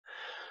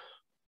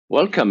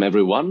Welcome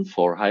everyone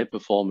for High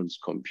Performance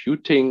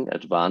Computing,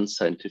 Advanced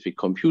Scientific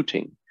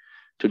Computing.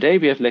 Today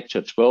we have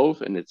lecture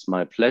 12 and it's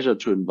my pleasure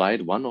to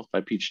invite one of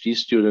my PhD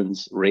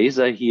students,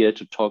 Reza, here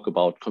to talk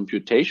about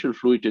computational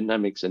fluid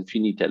dynamics and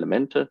finite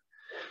elemente.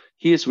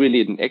 He is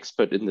really an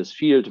expert in this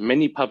field,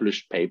 many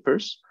published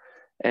papers,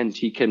 and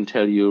he can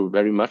tell you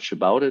very much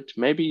about it.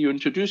 Maybe you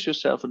introduce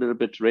yourself a little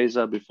bit,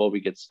 Reza, before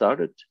we get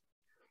started.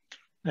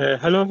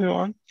 Hello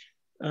everyone.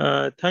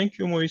 Thank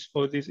you, Maurice,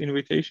 for this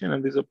invitation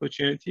and this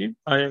opportunity.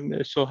 I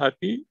am so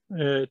happy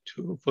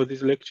for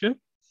this lecture.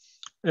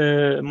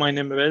 My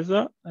name is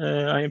Reza.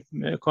 I am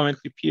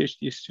currently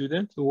PhD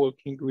student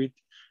working with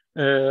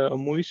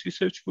Maurice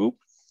Research Group,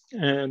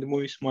 and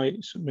Maurice my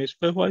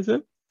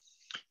supervisor.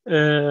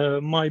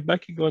 My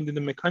background in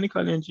the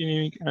mechanical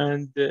engineering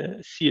and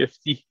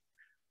CFD.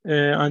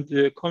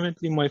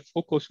 Currently my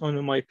focus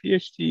on my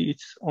PhD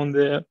is on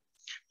the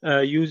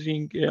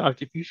using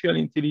artificial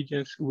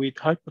intelligence with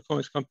high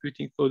performance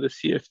computing for the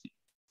CFD.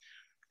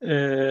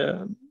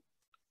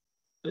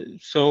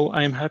 So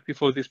I'm happy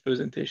for this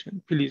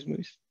presentation. Please,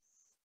 Maurice.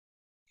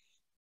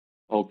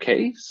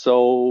 Okay,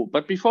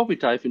 but before we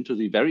dive into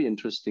the very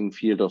interesting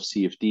field of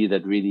CFD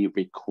that really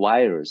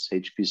requires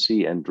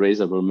HPC, and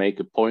Reza will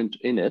make a point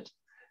in it,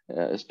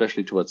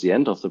 especially towards the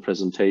end of the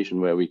presentation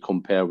where we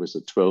compare with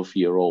a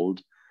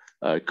 12-year-old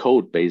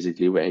code,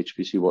 basically, where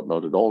HPC was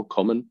not at all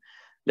common.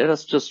 Let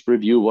us just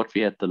review what we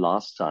had the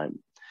last time.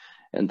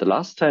 And the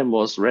last time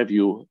was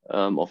review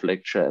of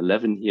lecture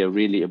 11 here,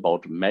 really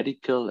about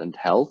medical and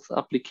health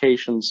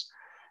applications.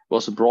 It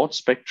was a broad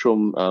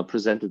spectrum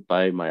presented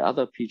by my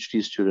other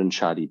PhD student,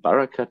 Shadi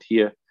Barakat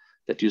here,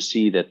 that you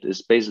see that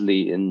is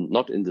basically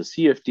not in the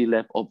CFD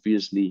lab.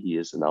 Obviously, he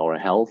is in our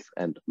health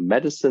and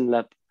medicine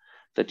lab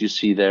that you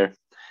see there.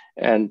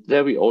 And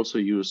there we also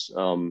use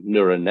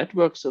neural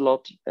networks a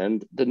lot.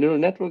 And the neural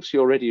networks you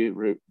already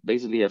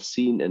basically have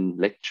seen in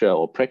lecture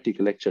or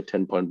practical lecture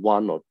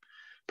 10.1 or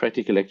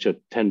practical lecture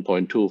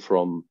 10.2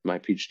 from my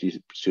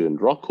PhD student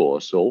Rocco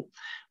or so,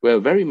 were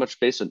very much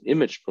based on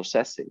image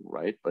processing,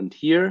 right? And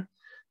here,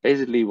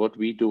 basically what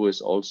we do is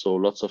also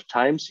lots of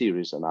time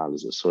series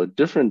analysis. So a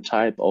different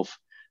type of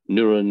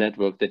neural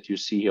network that you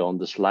see here on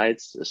the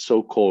slides, a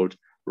so-called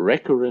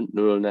recurrent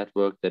neural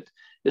network that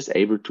is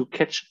able to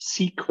catch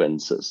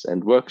sequences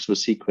and works with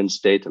sequence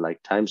data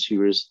like time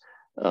series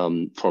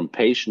from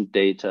patient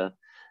data.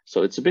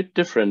 So it's a bit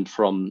different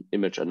from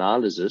image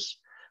analysis,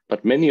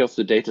 but many of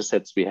the data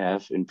sets we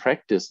have in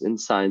practice in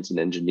science and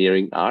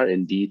engineering are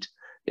indeed,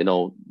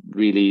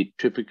 really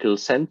typical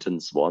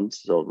sentence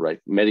ones. So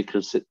like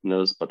medical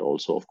signals, but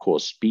also of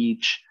course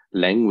speech,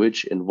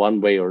 language in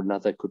one way or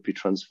another could be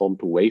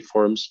transformed to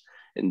waveforms.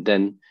 And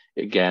then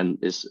again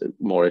is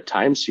more a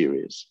time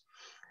series.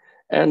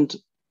 And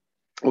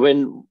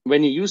when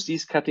you use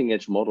these cutting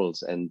edge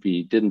models, and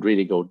we didn't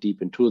really go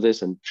deep into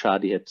this, and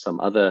Shadi had some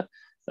other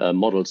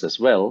models as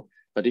well,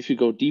 but if you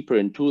go deeper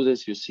into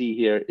this, you see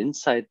here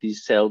inside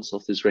these cells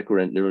of these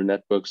recurrent neural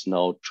networks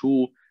now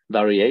two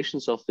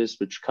variations of this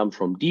which come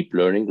from deep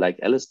learning like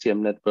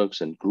LSTM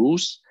networks and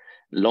GRUs,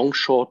 long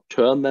short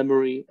term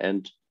memory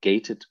and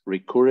gated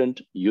recurrent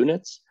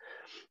units.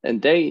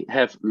 And they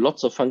have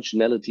lots of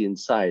functionality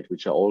inside,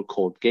 which are all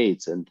called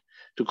gates. And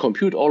to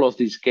compute all of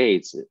these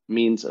gates, it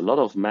means a lot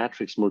of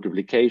matrix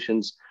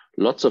multiplications,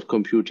 lots of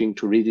computing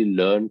to really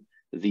learn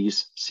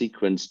these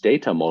sequence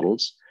data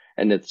models.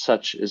 And as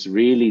such is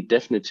really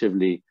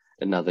definitively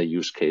another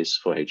use case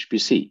for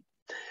HPC.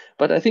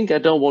 But I think I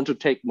don't want to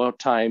take more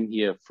time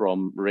here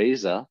from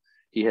Reza.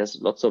 He has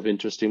lots of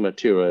interesting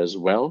material as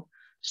well.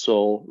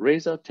 So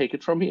Reza, take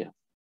it from here.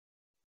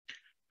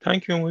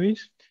 Thank you,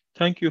 Maurice.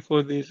 Thank you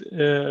for this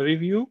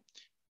review.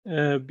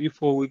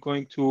 Before we're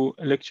going to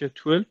lecture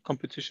 12,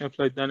 Computational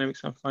Fluid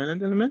Dynamics and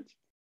Finite Elements.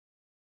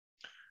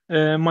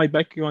 My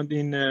background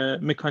in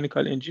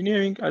mechanical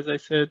engineering, as I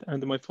said,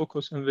 and my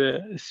focus on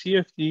the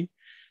CFD.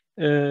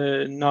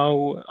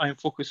 Now I'm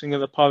focusing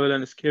on the parallel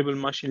and scalable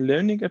machine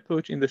learning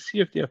approach in the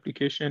CFD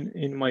application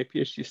in my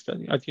PhD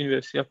study at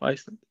University of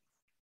Iceland.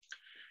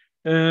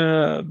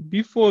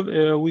 Before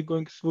we're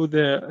going through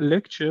the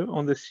lecture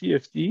on the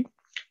CFD,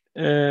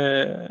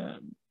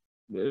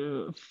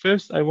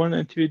 first, I want to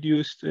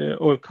introduce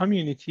our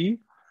community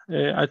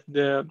at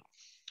the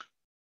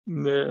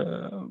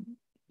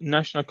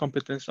national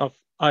competence of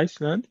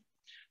Iceland.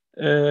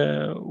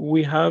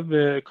 We have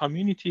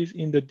communities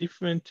in the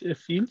different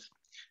fields,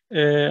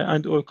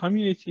 and our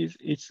communities,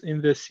 it's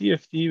in the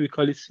CFD, we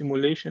call it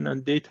Simulation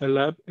and Data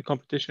Lab,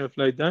 Computational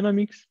Fluid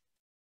Dynamics.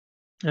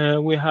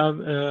 We have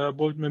a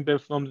board member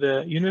from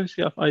the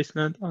University of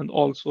Iceland and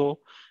also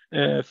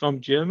from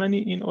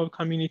Germany in our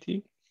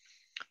community.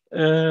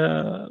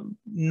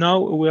 Now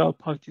we are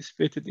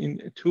participated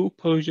in two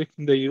projects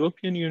in the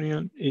European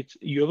Union. It's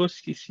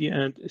EuroCC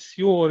and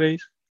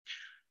CORAs.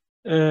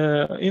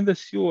 In the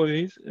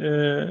CORAs,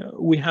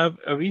 we have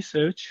a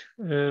research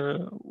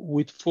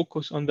with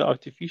focus on the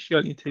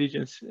artificial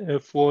intelligence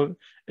for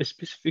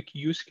specific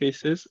use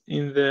cases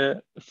in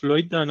the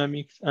fluid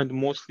dynamics and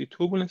mostly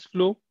turbulence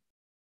flow.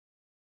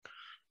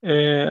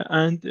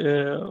 And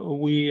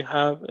we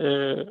have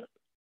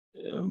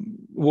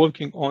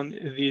working on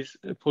this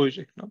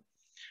project now.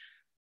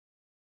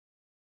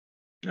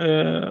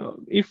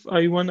 If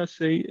I want to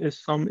say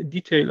some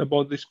detail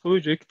about this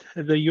project,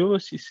 the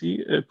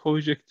EuroCC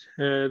project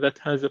that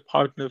has a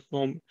partner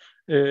from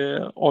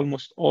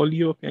almost all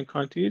European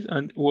countries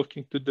and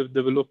working to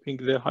developing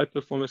the high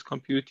performance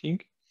computing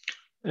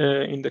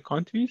in the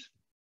countries.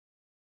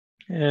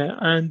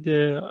 And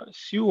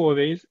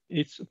CuRays,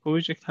 its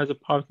project has a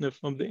partner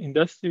from the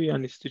industry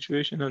and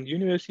institution and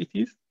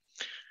universities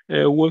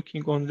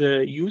working on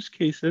the use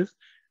cases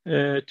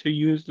to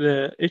use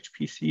the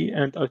HPC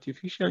and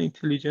artificial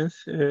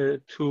intelligence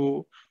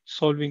to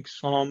solving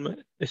some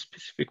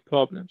specific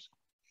problems.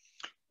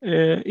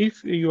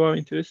 If you are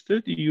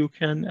interested, you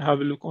can have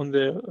a look on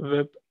the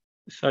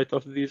website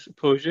of this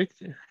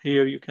project.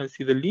 Here you can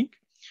see the link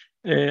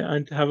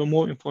and have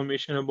more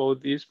information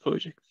about this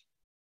project.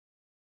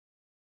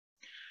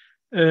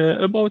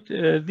 About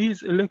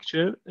this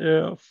lecture,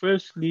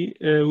 firstly,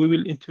 we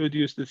will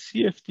introduce the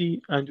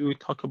CFD and we will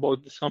talk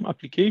about some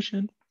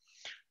application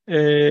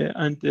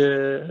and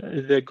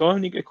the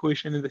governing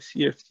equation in the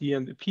CFD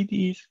and the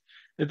PDEs.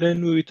 And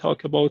then we will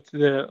talk about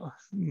the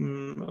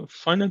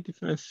finite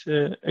difference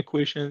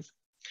equations.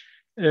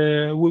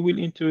 We will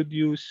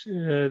introduce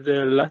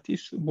the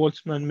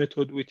lattice-Boltzmann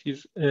method, which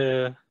is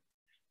an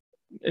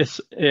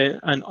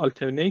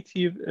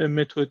alternative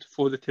method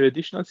for the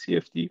traditional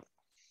CFD.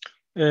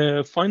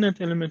 Finite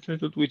element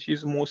method, which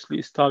is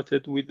mostly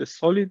started with the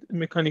solid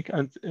mechanic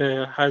and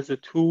has a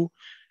two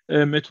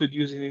method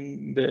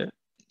using the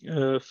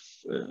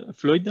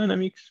fluid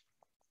dynamics.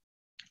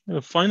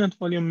 Finite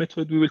volume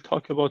method, we will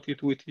talk about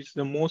it, which is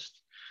the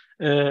most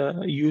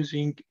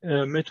using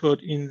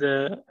method in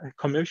the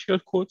commercial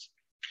codes.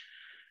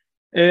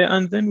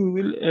 And then we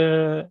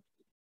will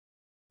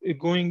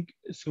going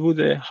through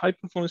the high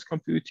performance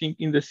computing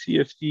in the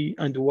CFD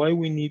and why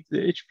we need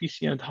the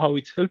HPC and how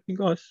it's helping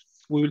us.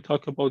 We will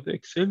talk about the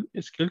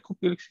scale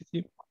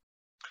complexity.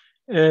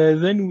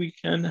 Then we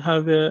can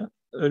have a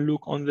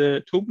look on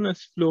the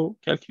turbulence flow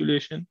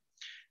calculation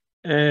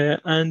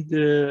and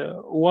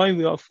why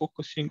we are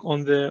focusing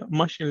on the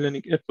machine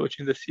learning approach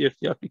in the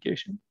CFD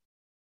application.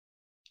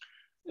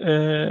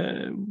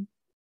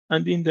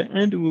 And in the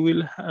end, we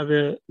will have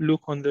a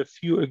look on the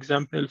few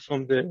examples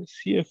from the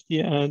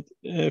CFD and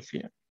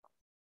FEM.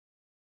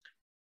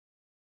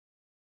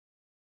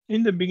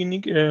 In the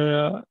beginning,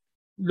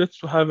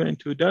 let's have an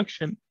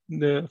introduction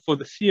for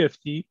the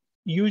CFD.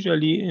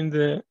 Usually in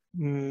the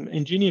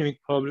engineering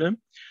problem,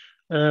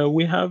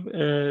 we have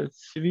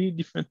three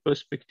different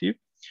perspectives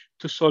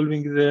to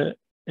solving the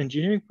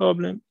engineering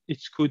problem.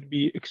 It could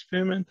be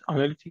experiment,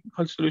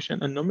 analytical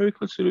solution, and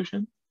numerical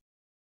solution.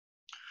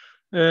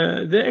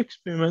 The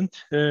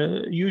experiment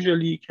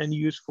usually can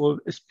use for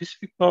a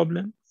specific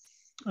problem.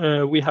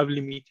 We have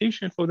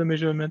limitation for the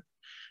measurement.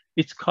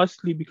 It's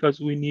costly because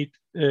we need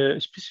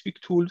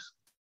specific tools.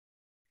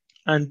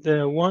 And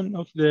one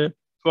of the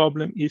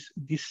problem is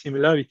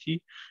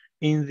dissimilarity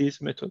in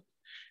this method.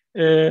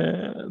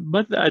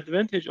 But the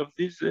advantage of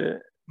this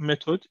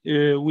method,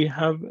 we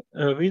have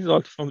a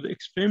result from the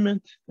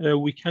experiment.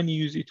 We can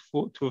use it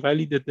to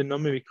validate the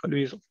numerical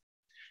result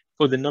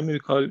for the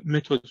numerical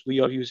methods we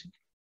are using.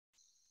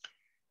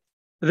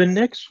 The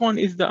next one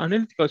is the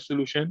analytical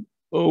solution,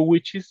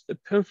 which is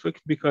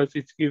perfect because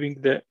it's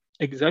giving the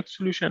exact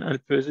solution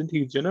and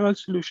presenting general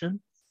solution,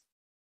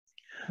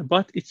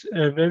 but it's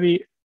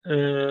very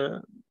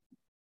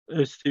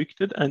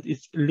restricted and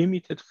it's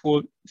limited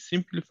for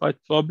simplified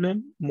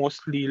problem,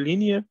 mostly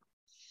linear.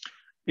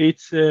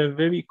 It's a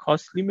very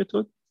costly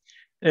method,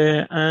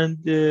 and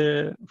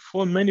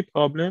for many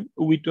problems,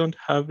 we don't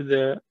have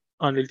the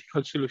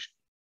analytical solution.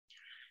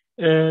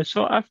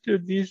 So after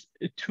these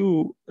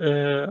two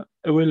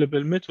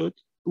available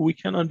methods, we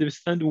can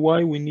understand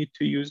why we need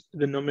to use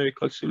the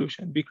numerical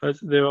solution, because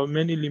there are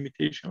many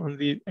limitations on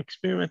the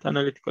experiment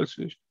analytical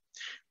solution.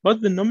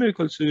 But the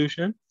numerical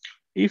solution,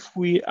 if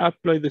we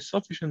apply the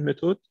sufficient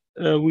method,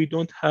 we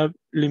don't have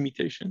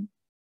limitation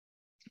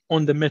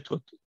on the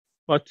method,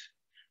 but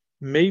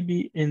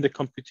maybe in the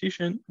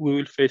computation, we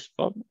will face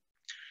problem.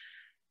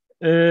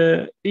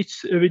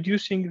 It's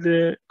reducing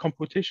the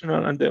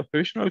computational and the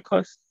operational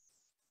cost.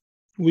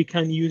 We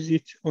can use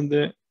it on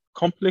the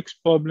complex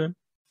problem,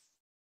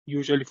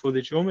 usually for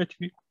the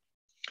geometry.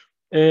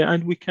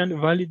 And we can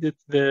validate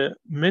the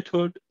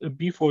method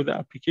before the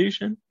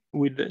application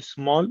with a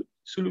small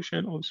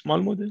solution or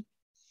small model.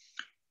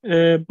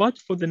 But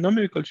for the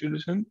numerical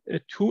solution,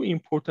 two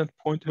important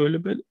points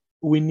available.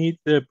 We need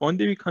the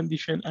boundary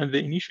condition and the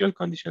initial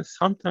condition.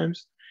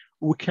 Sometimes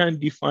we can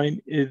define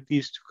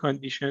these two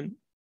conditions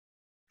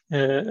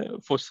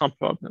for some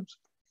problems.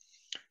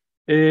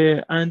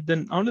 And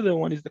then another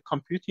one is the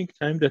computing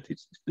time, that it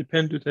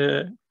depends on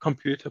the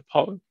computer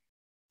power.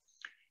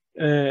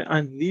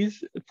 And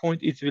this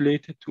point is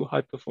related to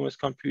high performance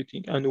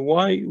computing and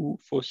why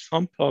for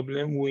some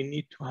problem we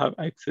need to have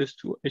access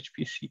to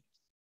HPC.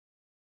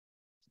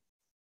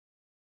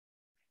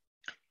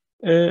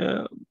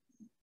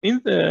 In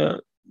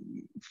the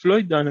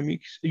fluid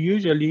dynamics,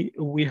 usually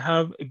we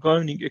have a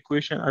governing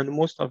equation, and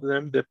most of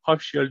them, the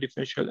partial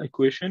differential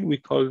equation, we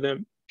call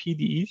them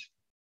PDEs.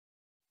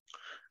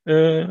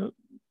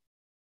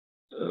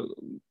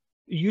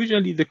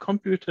 Usually the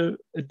computer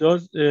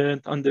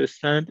doesn't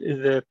understand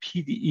the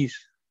PDEs,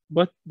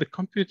 but the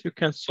computer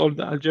can solve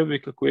the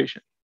algebraic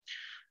equation.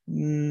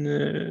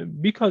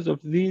 Because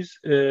of this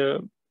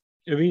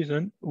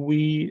reason,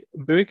 we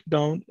break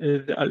down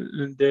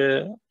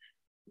the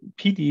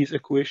PDEs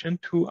equation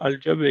to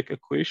algebraic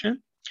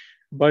equation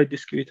by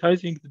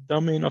discretizing the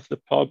domain of the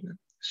problem.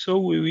 So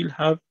we will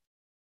have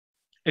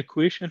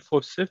equation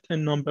for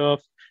certain number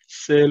of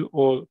cell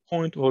or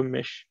point or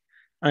mesh,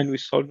 and we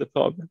solve the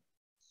problem.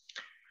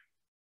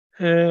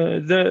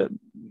 The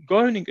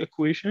governing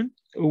equation,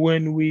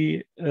 when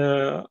we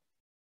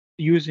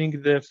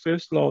using the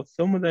first law of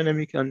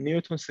thermodynamics and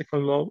Newton's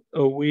second law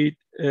with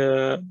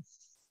the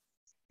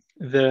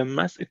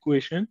mass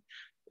equation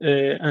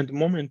and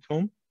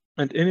momentum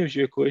and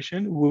energy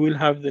equation, we will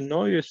have the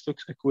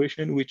Navier-Stokes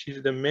equation, which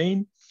is the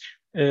main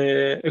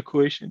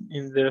equation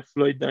in the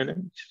fluid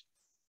dynamics.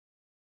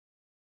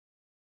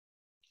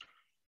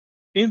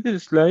 In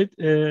this slide,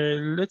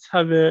 let's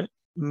have a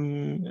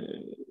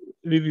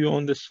review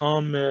on the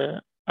some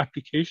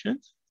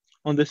applications.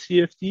 On the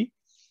CFD,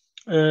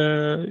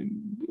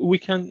 we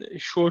can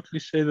shortly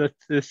say that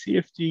the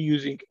CFD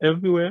using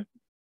everywhere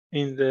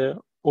in the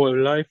or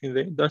life in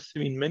the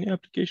industry in many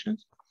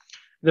applications.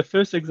 The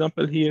first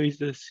example here is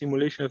the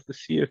simulation of the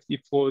CFD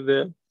for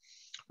the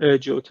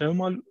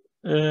geothermal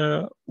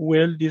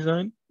well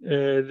design.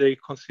 They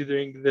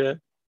considering the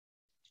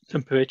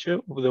temperature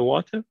of the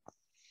water.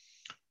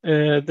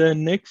 The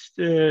next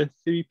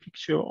three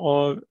pictures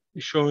are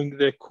showing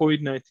the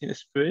COVID-19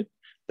 spread.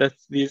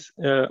 That's this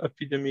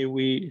epidemic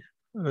we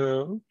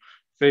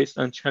faced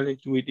and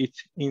challenged with it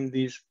in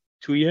these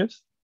 2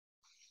 years.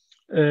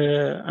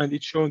 And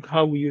it's showing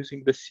how we're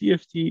using the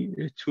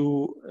CFD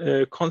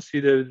to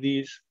consider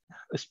these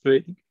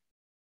spreading.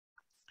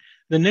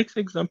 The next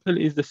example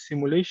is the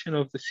simulation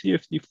of the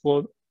CFD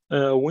for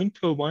wind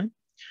turbine.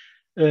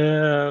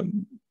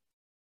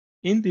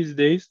 In these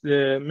days,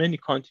 many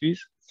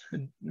countries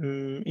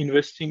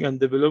investing and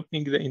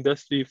developing the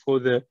industry for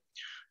the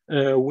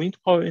wind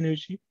power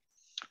energy.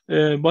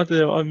 But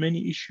there are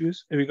many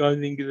issues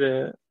regarding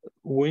the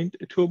wind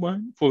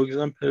turbine. For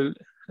example,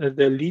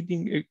 the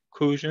leading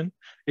corrosion,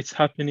 it's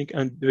happening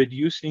and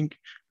reducing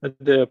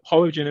the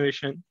power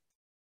generation,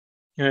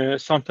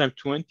 sometimes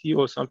 20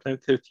 or sometimes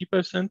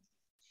 30%.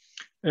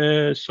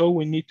 So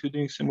we need to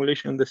do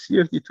simulation on the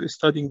CFD to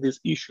studying these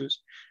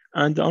issues.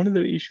 And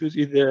another issues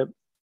is the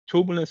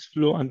turbulence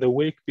flow and the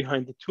wake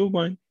behind the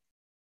turbine,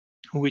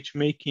 which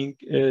making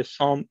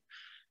some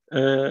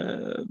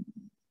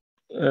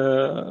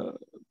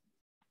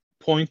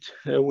point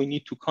we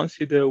need to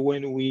consider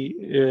when we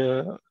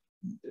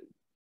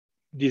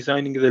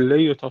designing the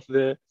layout of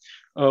the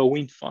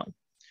wind farm.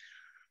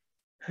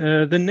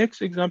 The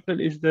next example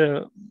is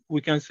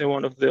we can say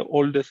one of the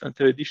oldest and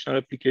traditional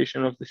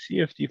application of the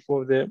CFD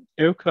for the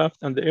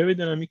aircraft and the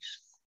aerodynamics,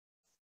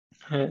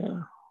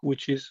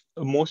 which is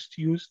most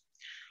used.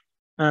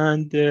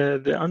 And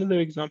another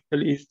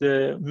example is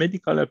the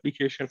medical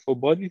application for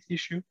body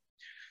tissue,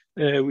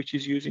 which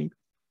is using.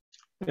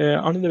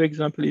 Another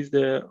example is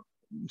the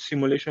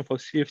simulation for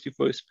CFD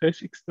for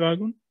SpaceX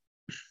Dragon,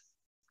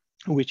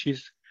 which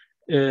is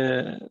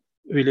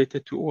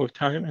related to our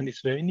time and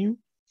it's very new.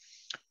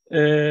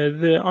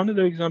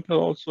 Another example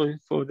also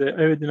is for the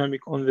aerodynamic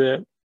on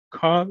the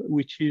car,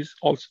 which is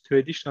also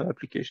traditional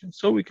application.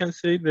 So we can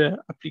say the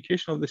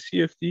application of the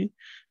CFD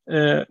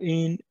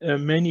in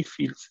many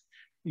fields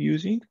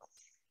using.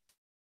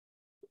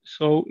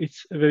 So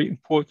it's very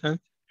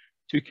important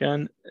to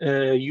can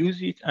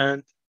use it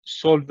and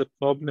solve the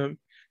problem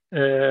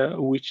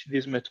which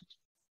this method.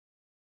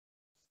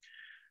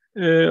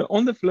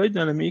 On the fluid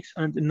dynamics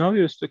and the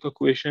Navier-Stokes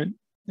equation,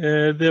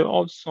 there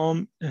are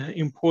some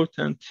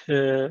important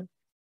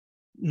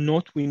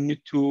note we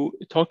need to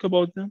talk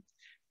about them.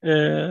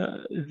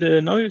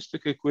 The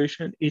Navier-Stokes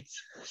equation,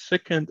 it's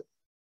second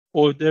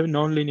order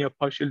nonlinear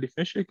partial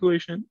differential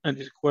equation and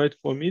is quite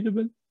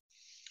formidable,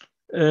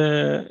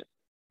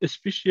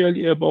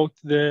 especially about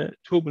the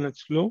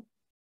turbulence flow.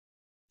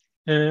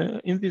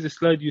 In this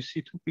slide, you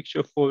see two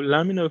pictures for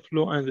laminar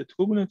flow and the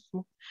turbulence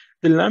flow.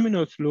 The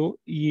laminar flow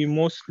is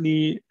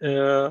mostly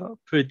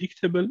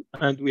predictable,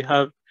 and we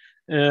have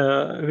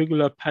a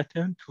regular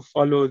pattern to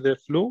follow the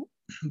flow.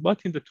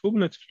 But in the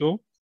turbulence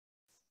flow,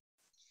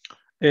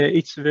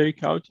 it's very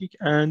chaotic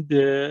and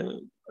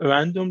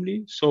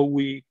randomly, so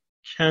we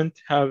can't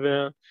have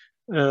a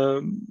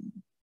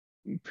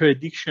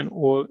prediction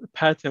or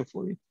pattern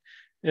for it.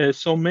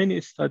 So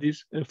many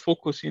studies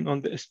focusing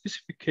on the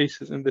specific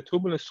cases in the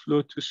turbulence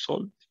flow to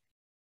solve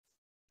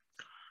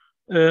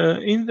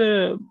it. In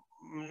the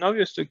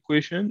Navier-Stokes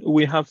equation,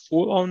 we have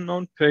 4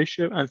 unknown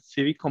pressure and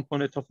 3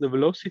 components of the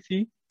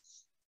velocity.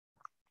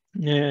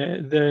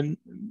 The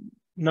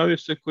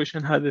Navier-Stokes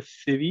equation has a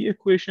 3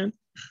 equation.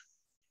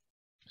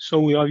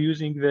 So we are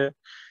using the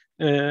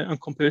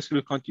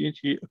incompressible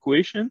continuity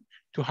equation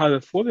to have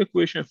a full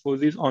equation for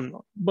this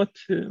unknown. But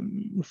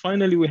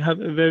finally, we have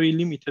a very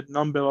limited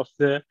number of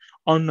the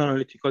unknown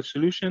analytical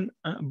solution.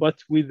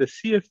 But with the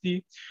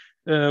CFD,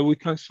 we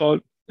can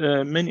solve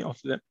many of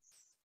them.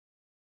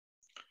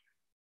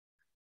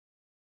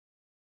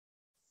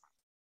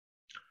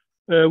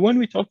 When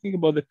we're talking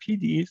about the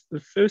PDEs,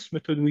 the first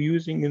method we're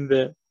using in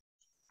the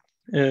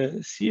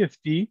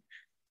CFD,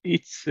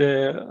 it's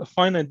a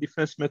finite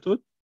difference method.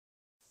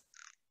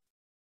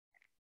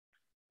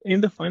 In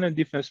the finite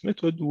difference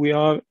method, we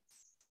are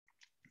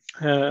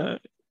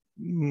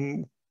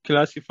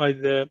classify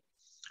the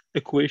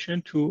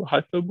equation to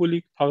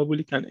hyperbolic,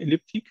 parabolic, and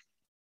elliptic.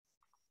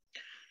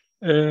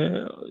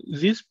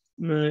 This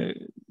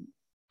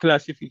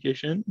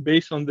classification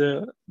based on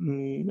the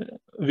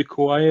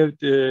required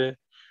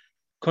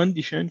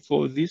condition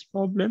for this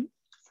problem,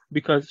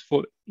 because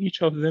for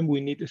each of them,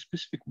 we need a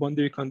specific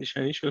boundary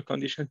condition, initial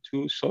condition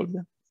to solve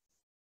them.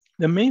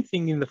 The main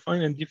thing in the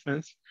finite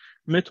difference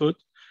method,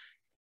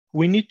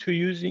 we need to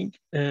using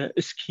a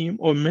scheme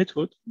or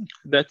method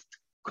that's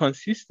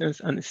consistent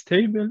and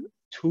stable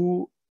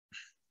to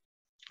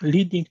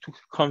leading to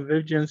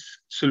convergence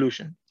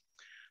solution.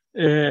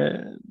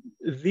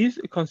 This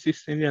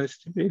consistency and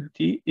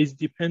stability is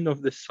depend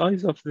of the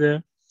size of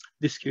the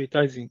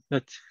discretizing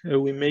that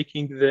we're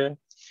making the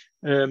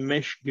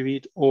mesh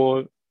grid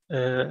or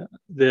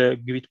the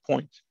grid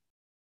point.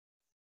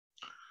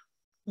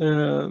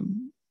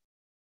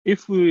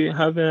 If we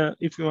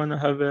want to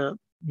have a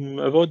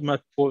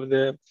roadmap for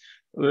the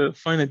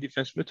finite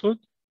difference method,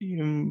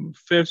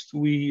 first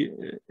we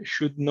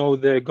should know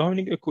the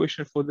governing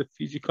equation for the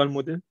physical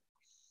model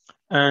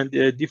and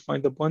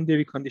define the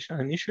boundary condition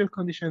and initial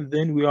condition.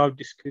 Then we are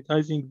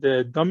discretizing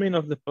the domain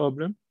of the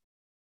problem.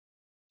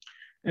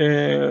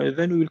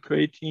 Then we will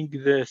creating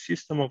the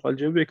system of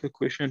algebraic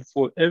equation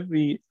for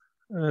every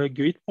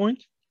grid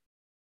point.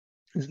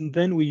 And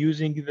then we're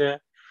using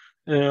the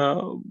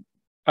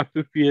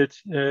appropriate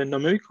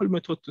numerical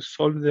method to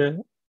solve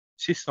the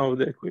system of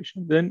the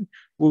equation. Then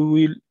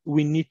we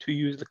need to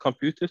use the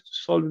computer to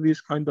solve these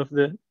kind of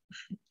the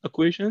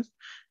equations.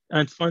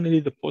 And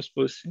finally, the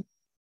post-processing.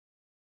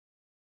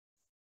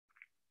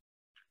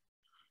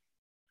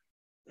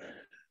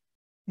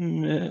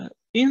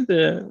 In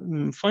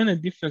the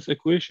finite difference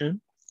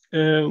equation,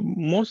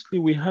 mostly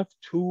we have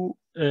two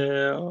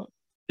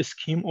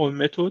scheme or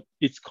method.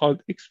 It's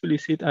called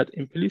explicit and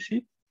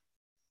implicit.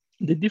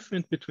 The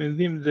difference between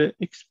them, the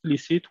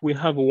explicit, we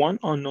have one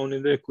unknown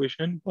in the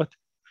equation, but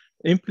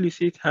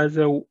implicit has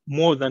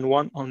more than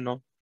one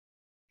unknown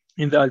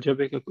in the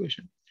algebraic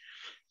equation.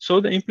 So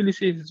the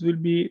implicit will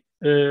be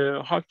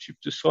hardship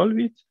to solve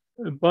it,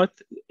 but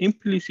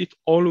implicit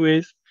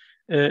always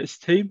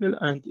stable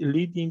and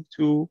leading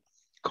to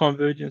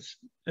convergence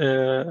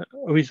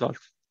result.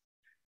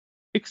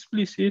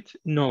 Explicit,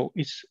 no,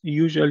 it's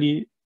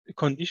usually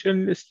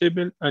conditionally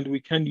stable and we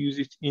can use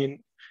it in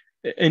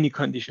any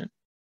condition.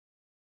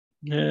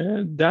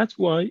 That's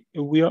why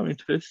we are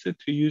interested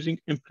to using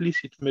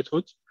implicit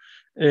methods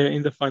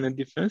in the finite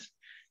difference,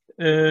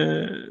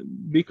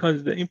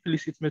 because the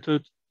implicit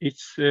method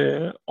it's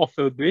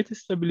offer greater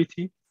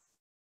stability,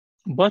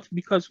 but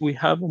because we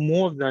have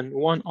more than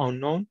one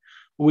unknown,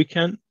 we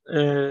can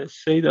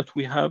say that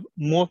we have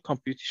more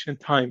computation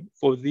time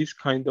for this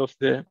kind of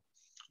the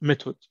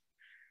method.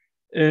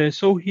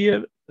 So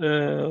here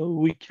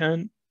we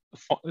can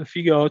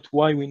figure out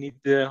why we need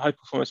the high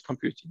performance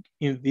computing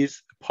in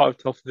this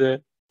part of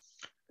the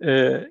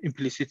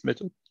implicit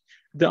method.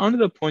 The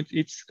another point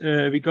is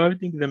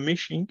regarding the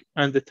meshing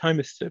and the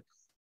time step.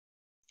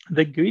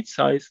 The grid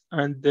size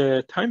and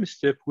the time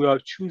step we are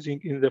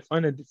choosing in the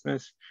finite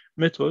difference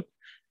method,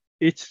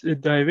 it's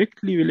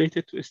directly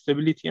related to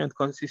stability and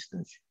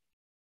consistency.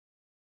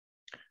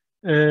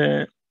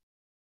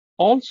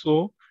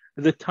 Also,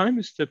 the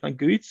time step and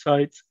grid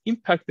size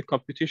impact the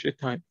computation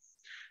time.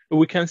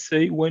 We can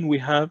say when we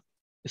have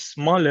a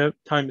smaller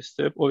time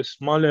step or a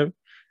smaller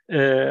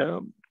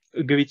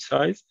grid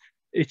size,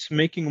 it's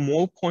making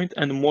more point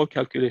and more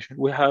calculation.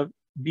 We have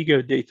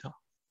bigger data,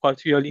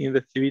 particularly in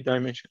the 3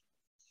 dimension.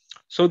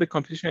 So the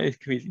computation is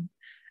increasing.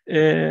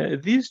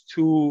 These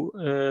two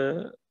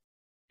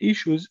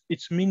issues,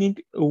 it's meaning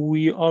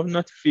we are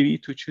not free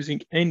to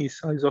choosing any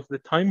size of the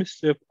time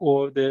step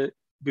or the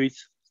grid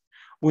size.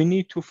 We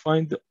need to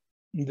find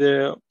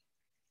the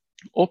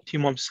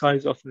optimum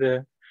size of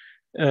the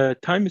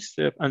time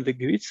step and the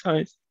grid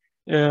size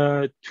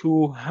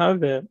to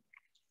have a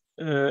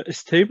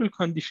stable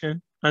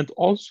condition and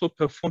also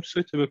perform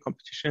suitable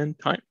computation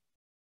time.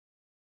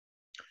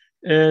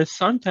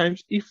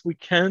 Sometimes if we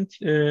can't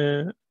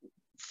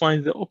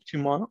find the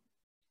optimal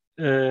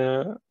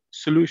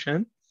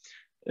solution,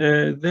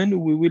 then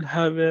we will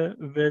have a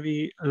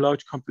very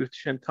large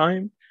computation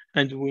time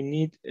and we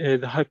need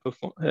the high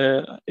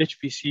performance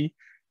HPC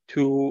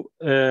to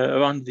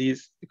run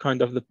these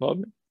kind of the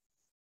problem.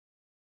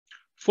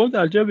 For the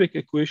algebraic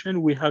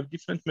equation, we have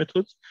different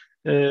methods.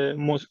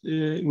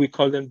 We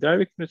call them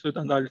direct method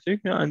and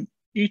algebraic, and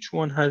each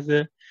one has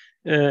a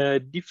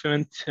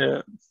different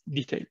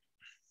detail.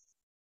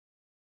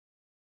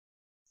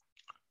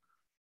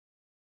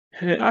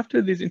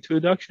 After this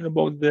introduction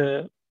about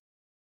the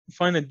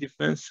finite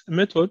difference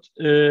method,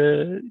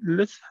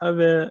 let's have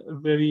a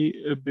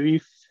very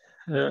brief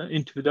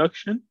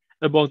introduction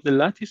about the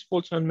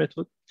lattice-Boltzmann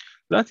method.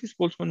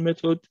 Lattice-Boltzmann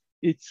method,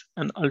 it's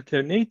an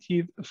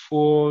alternative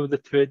for the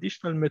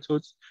traditional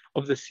methods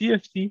of the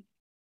CFD.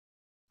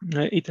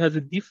 It has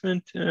a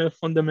different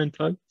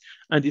fundamental,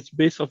 and it's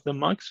based off the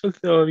Maxwell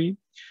theory,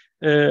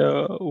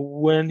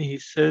 when he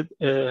said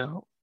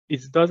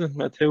it doesn't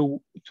matter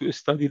to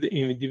study the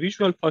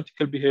individual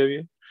particle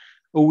behavior,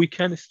 or we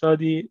can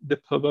study the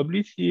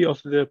probability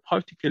of the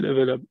particle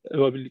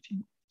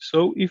availability.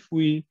 So if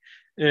we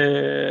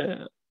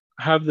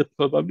have the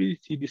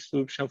probability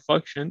distribution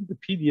function, the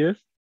PDF,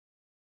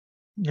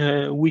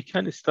 we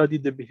can study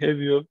the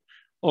behavior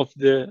of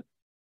the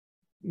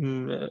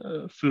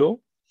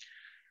flow.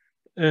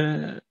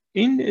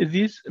 In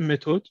this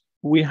method,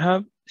 we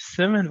have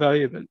 7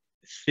 variables,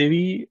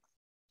 3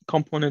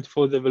 component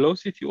for the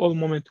velocity or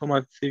momentum,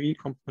 and 3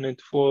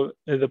 component for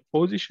the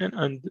position,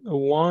 and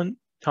 1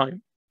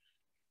 time.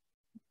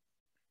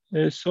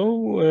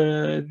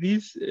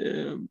 This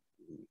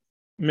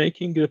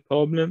making the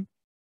problem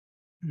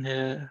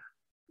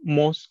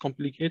most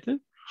complicated.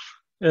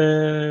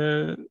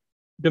 The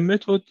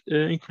method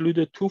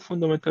included 2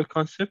 fundamental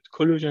concepts,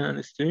 collision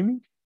and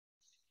streaming.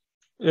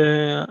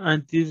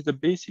 And this is the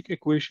basic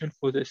equation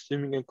for the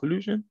streaming and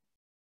collision.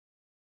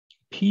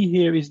 P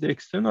here is the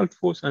external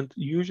force, and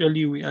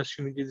usually we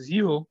assume it is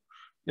 0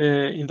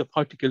 in the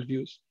particle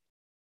views.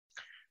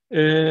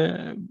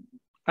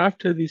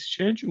 After this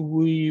change,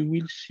 we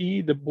will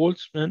see the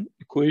Boltzmann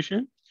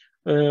equation,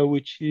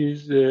 which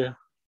is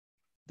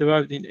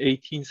derived in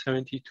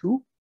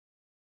 1872.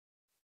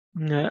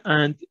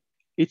 And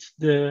it's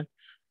the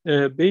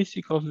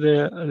basic of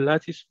the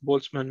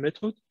lattice-Boltzmann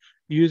method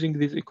using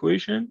this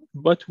equation,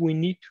 but we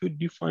need to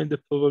define the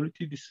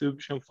probability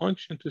distribution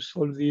function to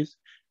solve this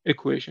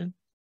equation.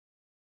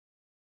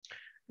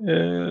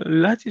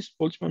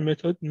 Lattice-Boltzmann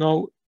method,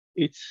 now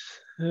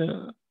it's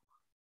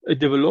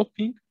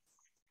developing,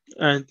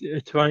 and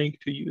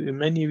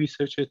many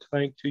researchers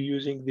trying to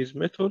using this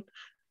method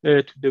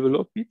to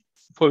develop it.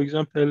 For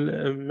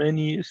example,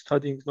 many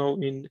studies now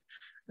in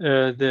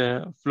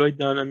the fluid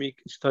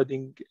dynamic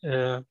studying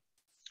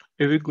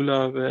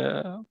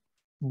irregular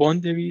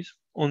boundaries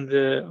on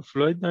the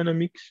fluid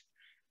dynamics,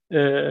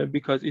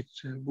 because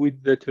it's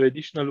with the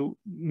traditional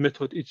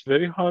method it's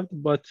very hard,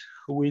 but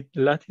with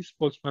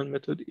lattice-Boltzmann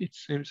method it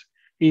seems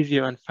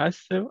easier and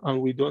faster, and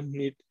we don't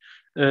need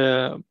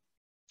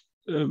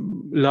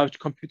large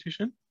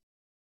computation.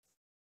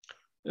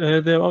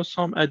 There are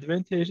some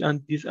advantages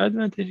and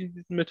disadvantages in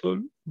this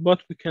method,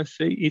 but we can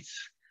say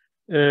it's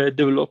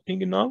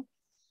developing now.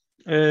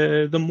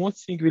 The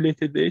most thing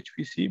related to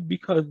HPC,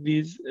 because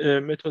this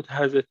method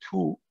has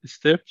 2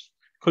 steps,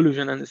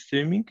 collision and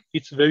streaming,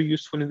 it's very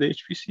useful in the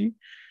HPC.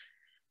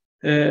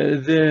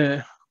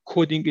 The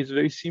coding is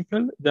very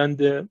simple than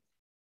the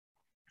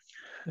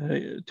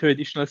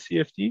traditional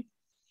CFD.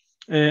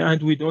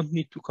 And we don't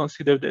need to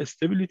consider the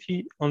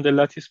stability on the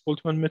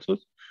lattice-Boltzmann method.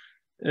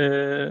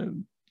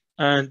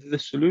 And the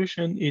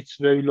solution, it's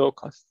very low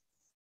cost.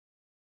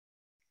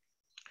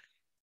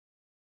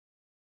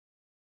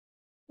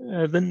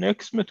 The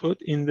next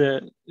method in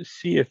the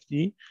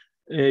CFD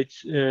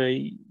it's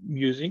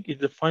using is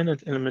the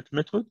finite element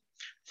method.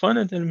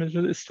 Finite element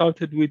method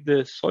started with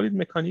the solid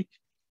mechanics,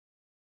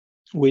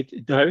 with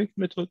direct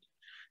method.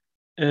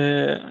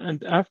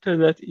 And after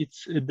that,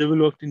 it's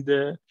developed in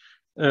the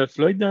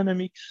fluid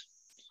dynamics.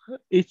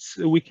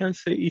 We can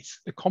say it's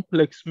a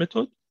complex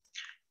method,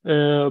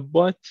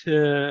 but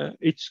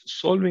it's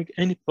solving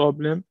any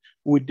problem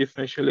with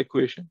differential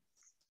equation.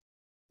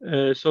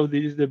 So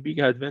this is the big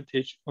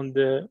advantage on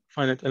the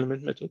finite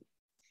element method.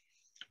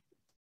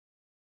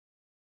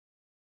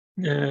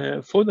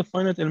 For the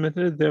finite element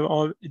method, there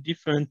are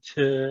different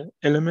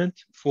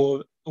elements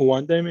for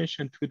 1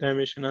 dimension, 2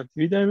 dimension, and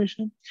 3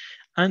 dimension.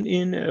 And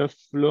in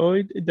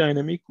fluid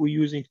dynamic, we're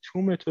using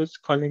 2 methods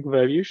calling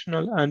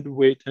variational and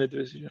weighted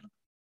residual.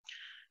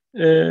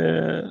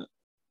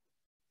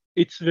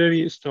 It's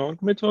very strong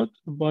method,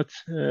 but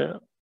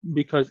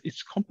because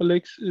it's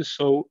complex,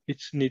 so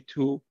it's need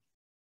to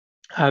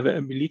have an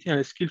ability and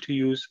a skill to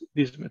use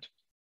this method.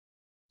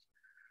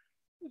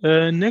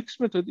 Next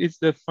method is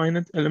the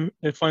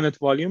finite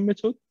volume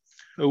method,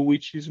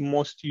 which is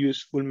most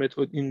useful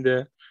method in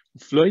the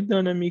fluid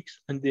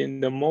dynamics and in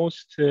the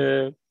most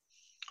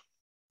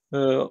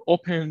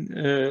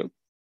open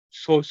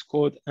source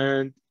code,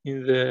 and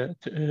in the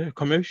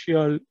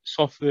commercial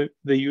software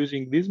they're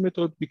using this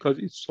method because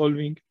it's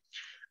solving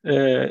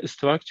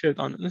structured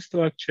and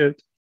unstructured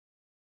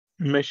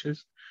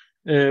meshes,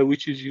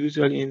 which is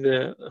usually in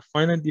the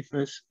finite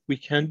difference. We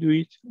can do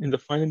it in the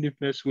finite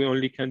difference. We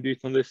only can do it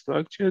on the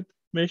structured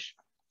mesh.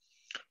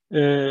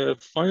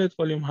 Finite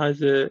volume has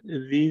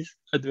this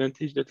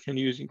advantage that can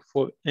using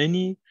for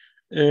any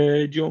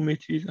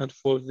geometries and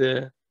for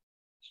the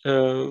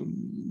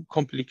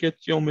complicated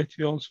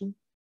geometry also.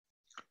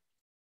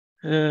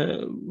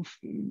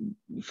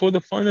 For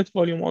the finite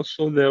volume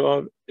also, there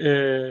are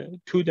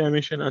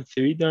 2-dimension and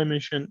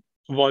 3-dimension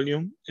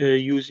volume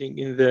using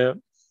in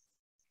the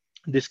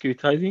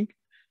discretizing,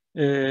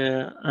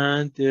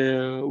 and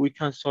we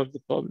can solve the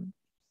problem.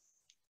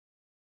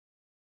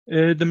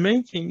 The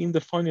main thing in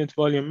the finite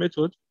volume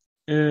method,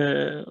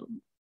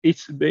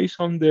 it's based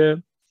on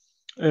the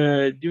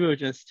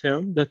divergence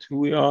term that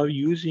we are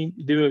using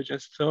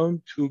divergence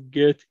term to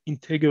get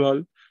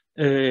integral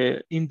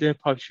in the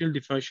partial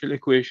differential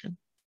equation.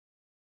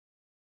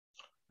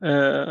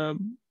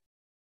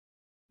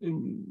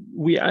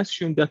 We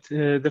assume that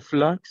the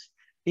flux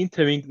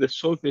entering the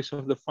surface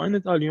of the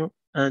finite volume,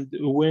 and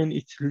when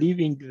it's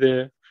leaving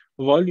the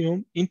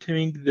volume,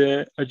 entering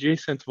the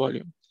adjacent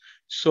volume.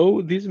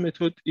 So this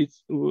method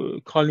is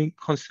calling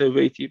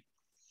conservative.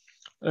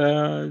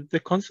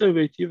 The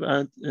conservative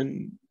and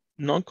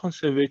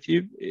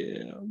non-conservative,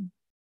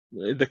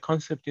 the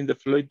concept in the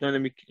fluid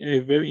dynamic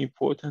is very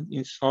important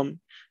in some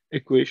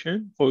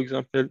equation. For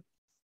example,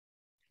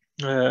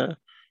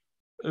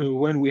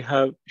 when we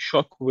have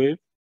shock wave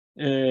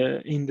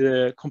in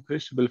the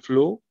compressible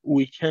flow,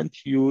 we can't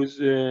use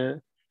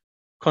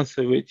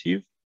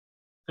conservative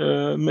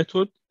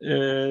method.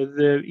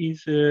 There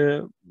is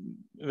a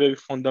very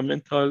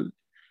fundamental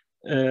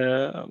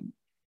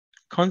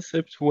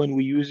concept when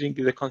we're using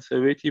the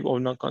conservative or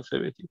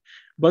non-conservative.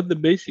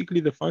 But basically,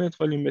 the finite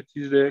volume method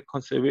is the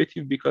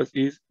conservative because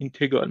it's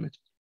integral method.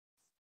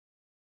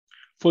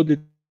 For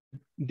the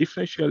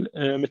differential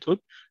method,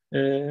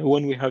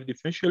 when we have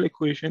differential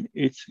equation,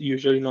 it's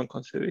usually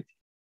non-conservative.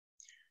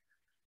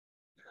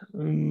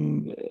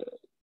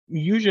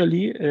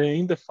 Usually,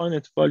 in the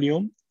finite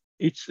volume,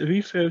 it's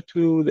referred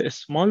to the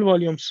small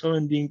volume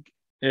surrounding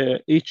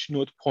each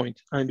node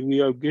point, and we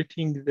are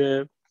getting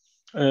the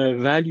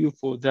value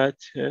for that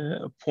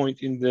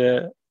point in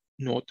the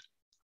node.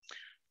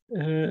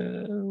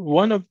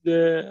 One of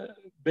the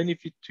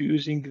benefits to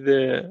using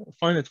the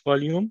finite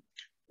volume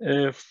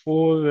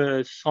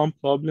for some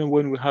problem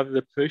when we have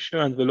the pressure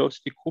and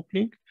velocity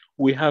coupling,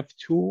 we have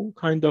two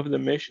kind of the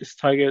mesh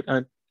staggered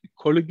and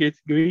colligated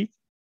grid.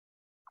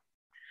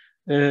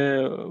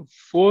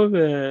 For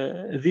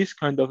this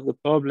kind of the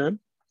problem,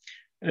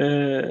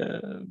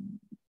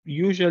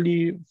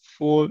 usually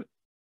for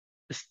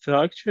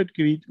structured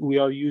grid, we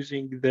are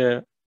using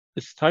the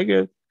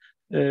staggered,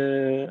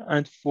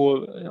 and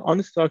for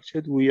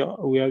unstructured, we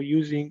are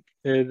using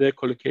the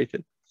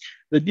collocated.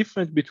 The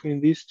difference between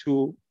these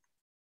two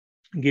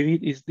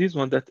grid is this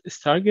one, that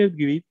staggered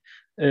grid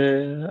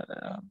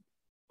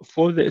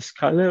for the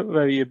scalar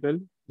variable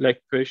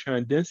like pressure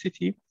and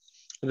density,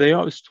 they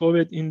are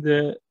stored in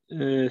the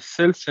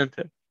cell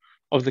center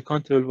of the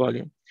control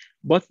volume.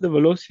 But the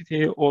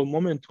velocity or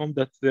momentum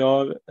that they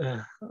are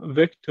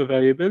vector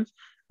variables,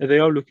 they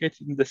are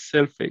located in the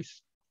cell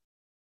face.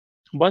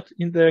 But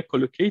in the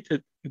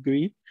collocated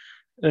grid,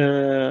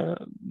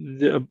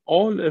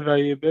 all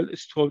variable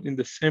is stored in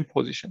the same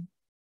position.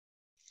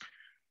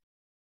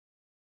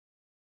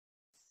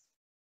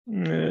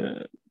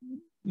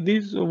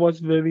 This was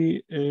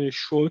very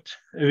short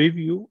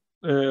review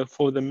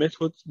for the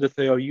methods that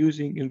they are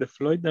using in the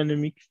fluid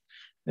dynamics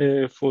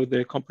for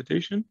the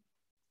computation.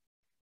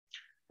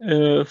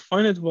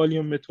 Finite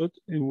volume method,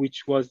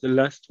 which was the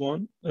last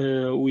one,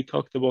 we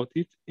talked about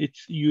it.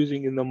 It's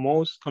using in the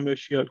most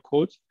commercial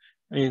codes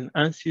in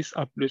ANSYS,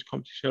 Applied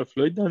Computational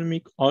Fluid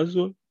Dynamics,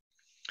 Azure,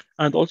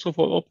 and also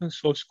for open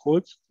source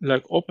codes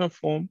like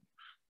OpenFOAM,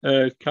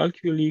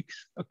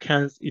 Calculix,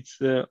 CANS. It's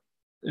the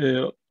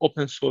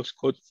open source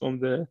code from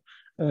the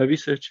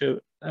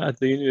researcher at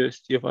the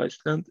University of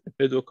Iceland,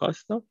 Pedro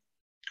Costa.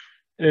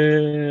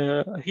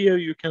 Here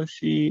you can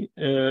see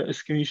a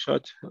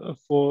screenshot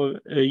for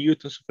a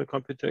Newton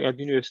supercomputer at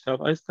the University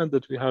of Iceland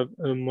that we have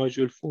a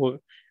module for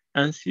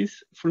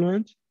ANSYS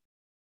Fluent.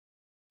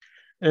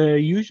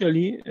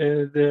 Usually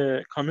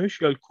the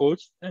commercial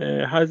codes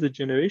has a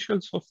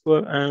generation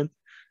software and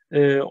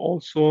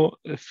also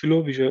a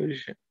flow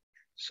visualization.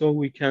 So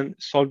we can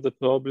solve the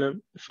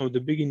problem from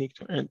the beginning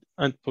to end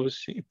and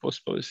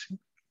post-processing.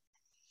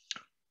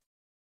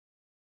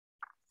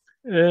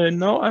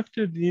 Now,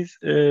 after this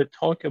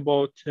talk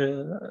about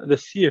the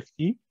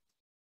CFD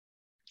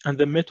and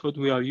the method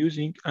we are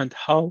using and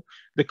how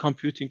the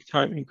computing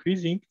time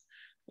increasing,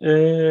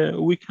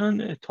 we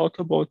can talk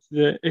about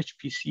the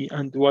HPC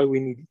and why we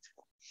need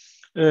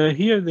it.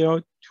 Here there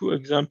are two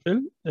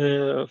examples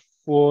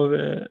for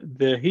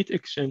the heat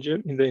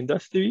exchanger in the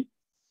industry.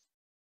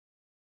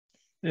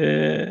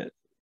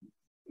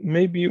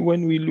 Maybe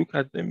when we look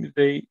at them,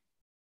 they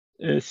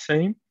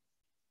same,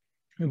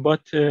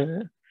 but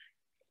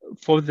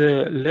for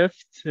the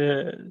left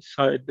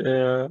side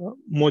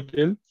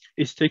model,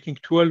 it's taking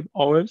 12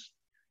 hours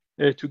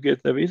to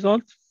get the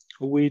result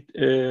with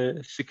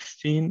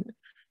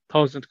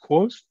 16,000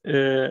 cores.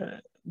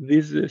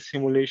 This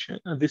simulation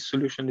and this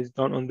solution is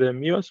done on the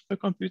Mira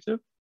supercomputer.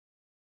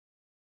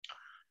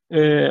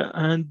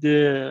 And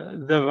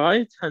the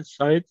right-hand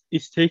side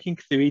is taking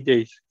 3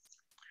 days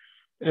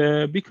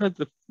because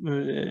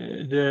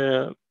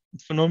the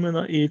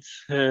phenomena is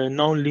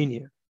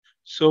non-linear.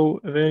 So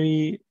a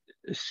very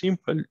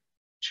simple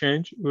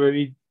change,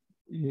 very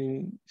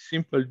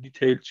simple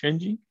detail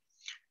changing,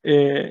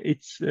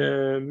 it's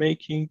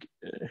making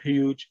a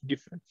huge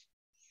difference.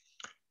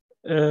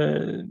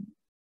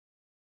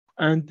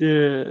 And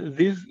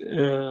this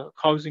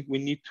causing we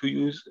need to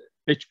use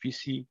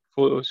HPC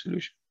for our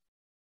solution.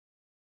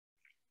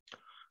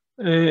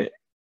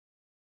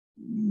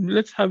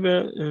 Let's have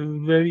a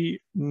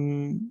very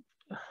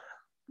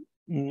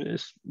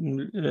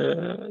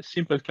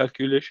simple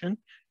calculation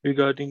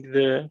regarding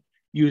the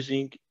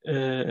using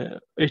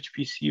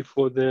HPC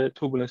for the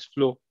turbulence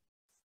flow.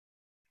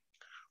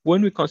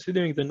 When we're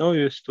considering the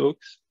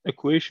Navier-Stokes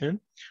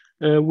equation,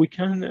 we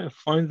can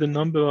find the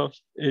number of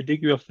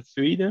degree of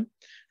freedom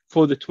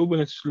for the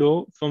turbulence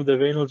flow from the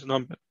Reynolds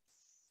number.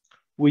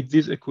 With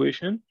this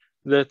equation,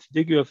 that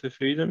degree of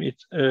freedom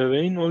is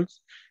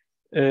Reynolds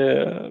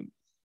to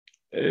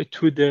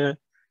the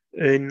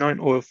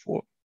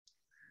 9/4.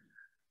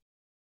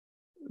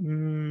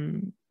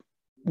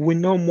 We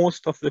know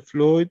most of the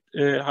fluid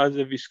has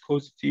a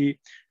viscosity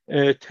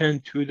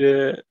 10 to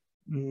the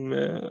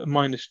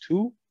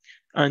 -2,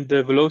 and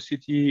the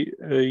velocity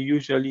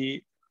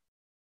usually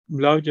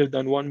larger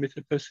than 1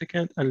 meter per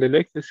second, and the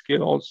length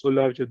scale also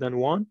larger than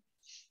 1.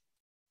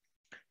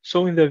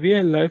 So in the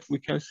real life, we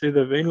can say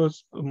the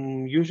Reynolds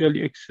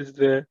usually exceeds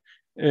the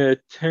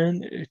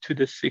 10 to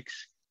the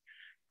 6.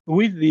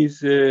 With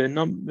this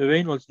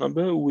Reynolds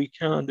number, we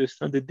can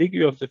understand the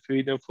degree of the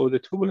freedom for the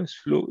turbulence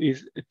flow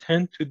is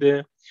 10 to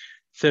the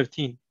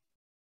 13.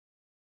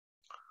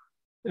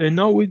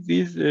 Now with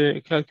this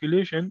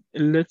calculation,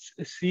 let's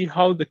see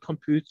how the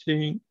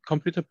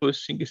computer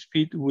processing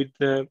speed with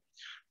the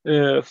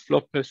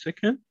flop per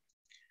second.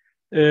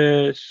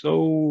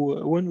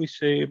 So when we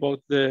say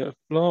about the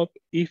flop,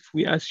 if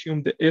we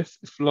assume the f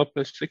flop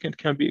per second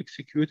can be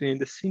executed in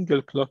the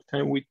single clock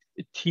time with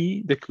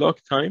t, the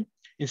clock time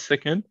in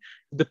second,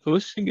 the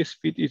processing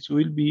speed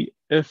will be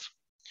f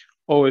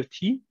over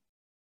t.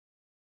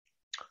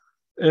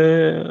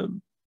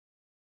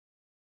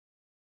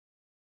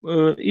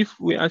 If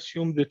we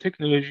assume the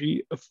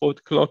technology for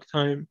the clock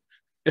time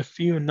a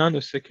few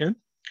nanoseconds,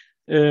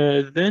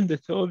 then the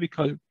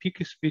theoretical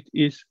peak speed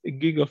is a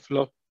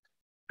gigaflop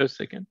per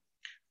second,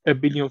 a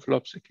billion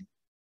flop second.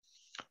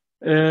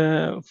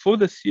 For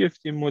the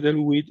CFD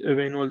model with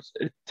Reynolds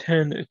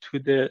 10 to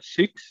the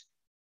 6,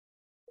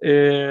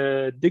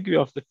 degree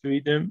of the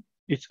freedom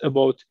is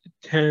about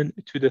 10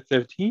 to the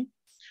 13.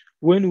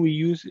 When we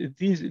use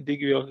this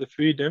degree of the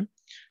freedom,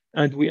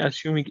 and we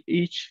assuming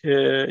each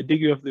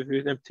degree of the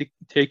freedom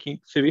taking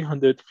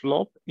 300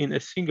 flop in a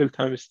single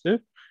time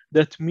step,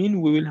 that means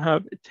we will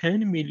have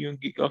 10 million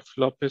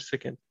gigaflop per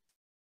second.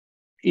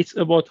 It's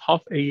about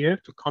half a year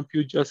to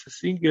compute just a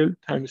single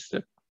time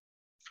step.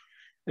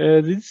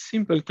 This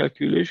simple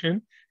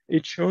calculation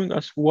is showing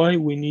us why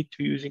we need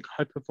to using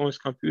high performance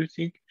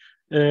computing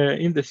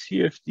in the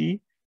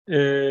CFD,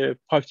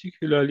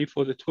 particularly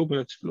for the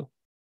turbulence flow.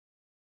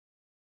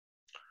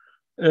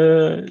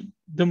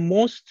 The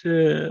most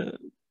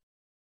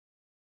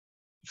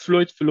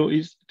fluid flow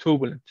is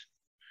turbulent.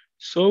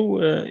 So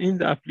in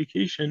the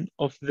application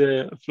of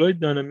the fluid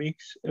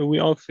dynamics, we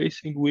are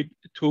facing with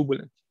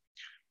turbulent.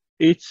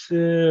 It's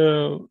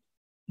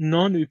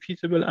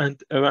non-repeatable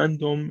and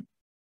random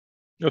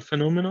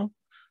phenomena.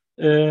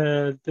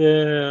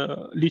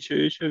 The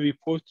literature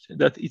reports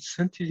that it's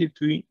sensitive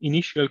to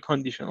initial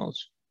conditions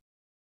also.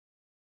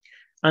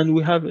 And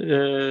we have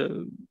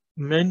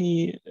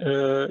many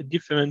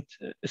different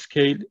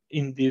scale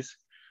in this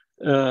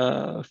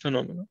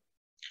phenomena.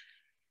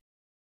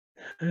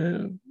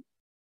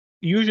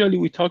 Usually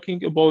we're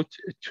talking about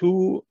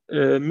two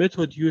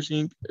methods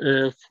using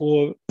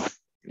for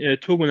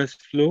turbulence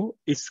flow.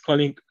 It's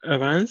calling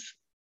Reynolds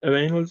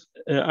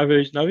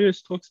average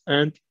Navier-Stokes,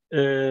 and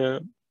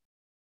the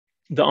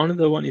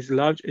another one is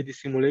large eddy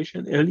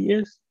simulation,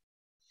 LES.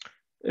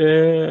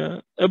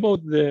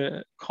 About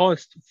the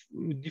cost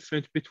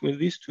difference between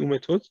these two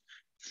methods,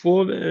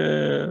 for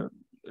a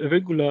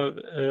regular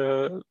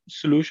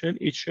solution,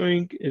 it's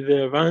showing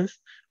the RANS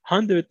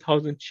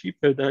 100,000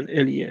 cheaper than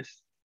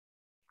LES.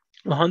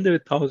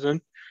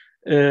 100,000,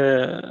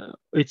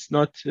 it's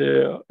not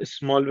a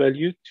small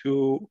value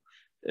to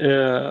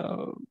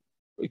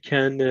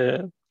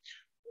can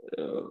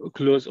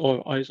close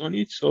our eyes on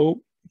it.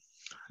 So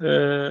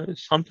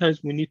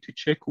sometimes we need to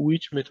check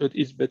which method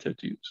is better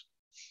to use.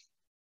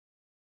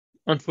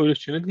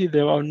 Unfortunately,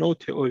 there are no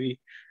theory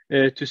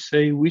to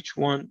say which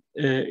one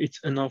it's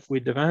enough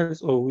with the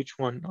RANS or which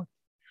one not.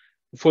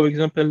 For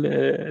example,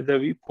 the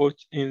report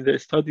in the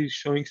study is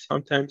showing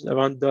sometimes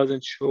RANS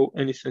doesn't show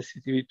any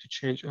sensitivity to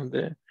change on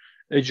the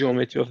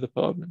geometry of the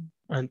problem,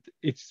 and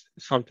it's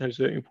sometimes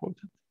very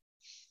important.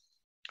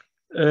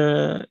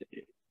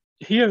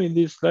 Here in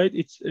this slide,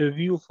 it's a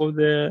view for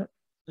the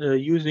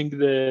using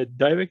the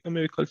direct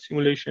numerical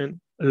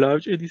simulation,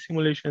 large eddy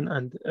simulation,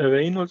 and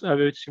Reynolds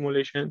average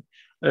simulation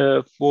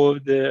for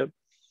the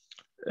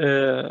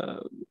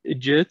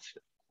jet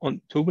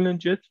on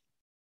turbulent jet.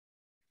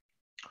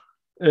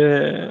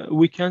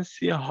 We can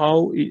see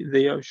how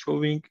they are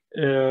showing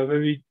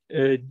very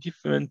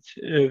different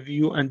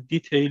view and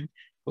detail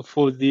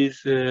for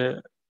these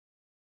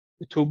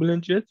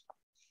turbulent jets.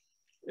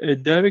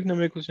 Direct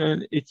numerical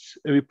solution, it's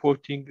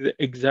reporting the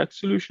exact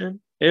solution.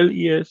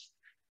 LES,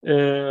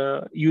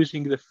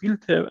 using the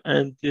filter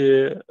and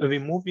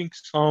removing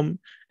some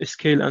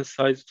scale and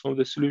size from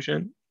the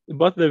solution.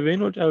 But the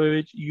Reynolds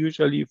average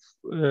usually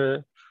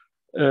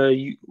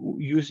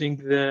using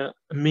the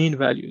mean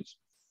values.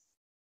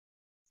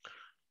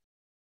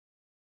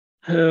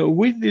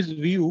 With this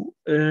view,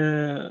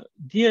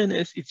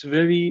 DNS, it's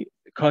very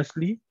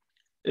costly.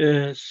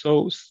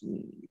 So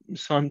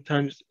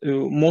sometimes,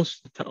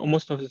 most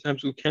of the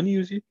times we can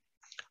use it.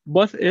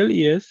 But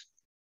LES,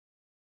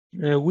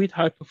 with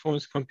high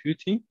performance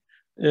computing,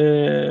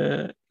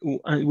 and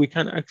we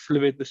can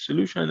accelerate the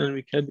solution and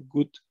we get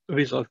good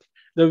result.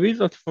 The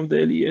result from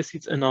the LES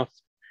is enough.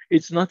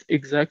 It's not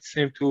exact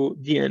same to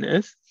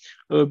DNS,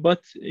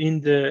 but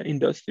in the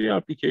industrial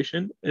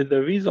application,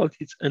 the result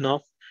is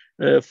enough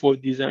for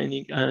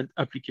designing and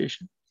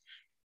application.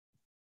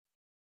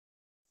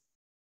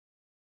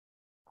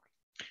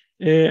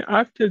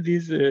 After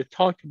this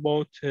talk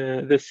about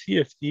the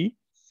CFD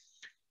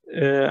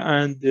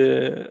and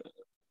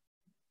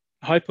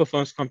high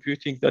performance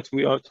computing that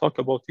we are talk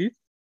about it,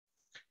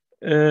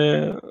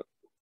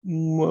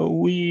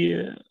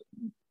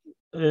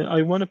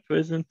 I want to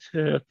present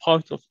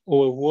part of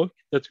our work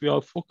that we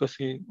are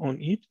focusing on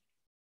it.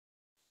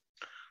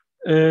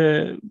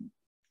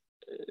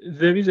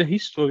 There is a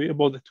history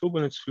about the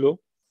turbulence flow.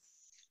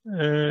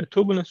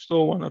 Turbulence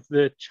flow, one of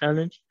the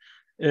challenge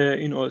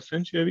in our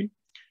century.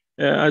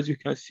 As you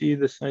can see,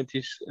 the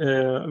scientist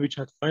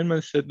Richard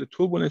Feynman said the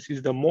turbulence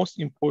is the most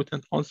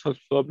important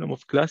unsolved problem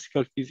of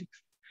classical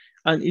physics,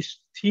 and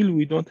still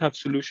we don't have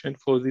solution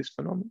for this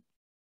phenomenon.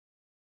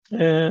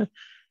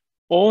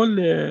 All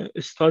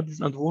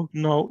studies and work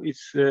now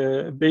is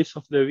based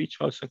off the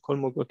Richards and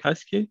Kolmogorov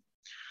cascade,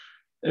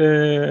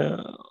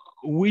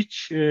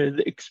 which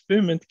the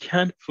experiment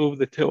can prove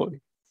the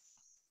theory.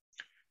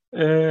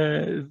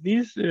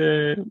 This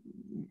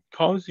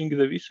causing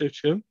the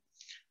researcher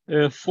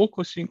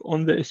focusing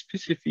on the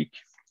specific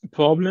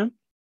problem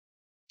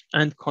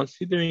and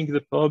considering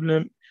the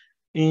problem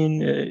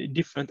in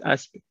different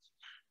aspects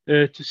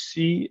to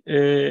see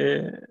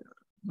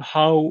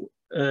how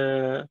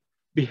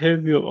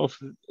behavior of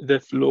the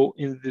flow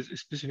in this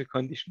specific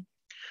condition.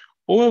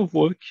 Our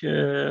work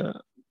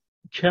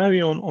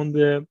carry on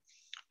the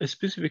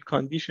specific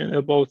condition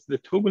about the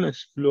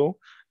turbulence flow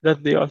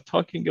that they are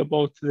talking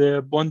about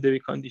the boundary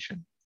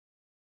condition.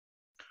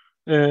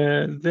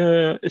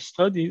 The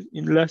studies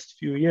in the last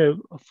few years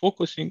are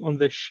focusing on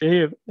the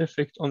shear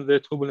effect on the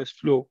turbulence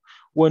flow.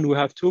 When we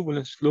have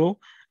turbulence flow,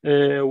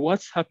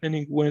 what's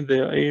happening when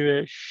there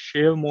is a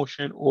shear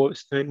motion or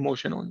strain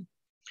motion on it?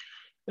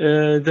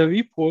 The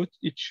report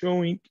is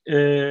showing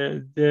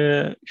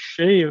the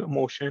shear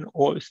motion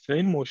or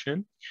strain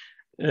motion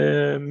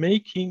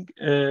making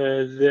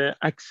the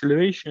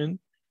acceleration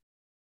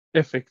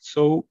effect.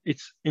 So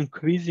it's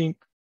increasing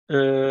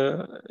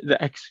the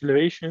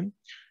acceleration.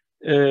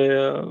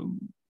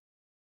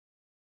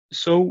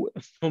 So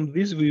from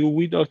this view,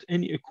 without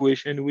any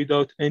equation,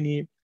 without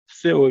any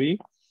theory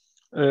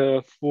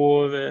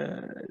for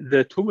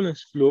the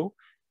turbulence flow,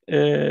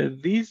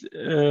 this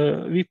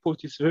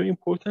report is very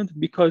important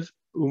because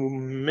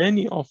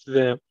many of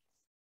the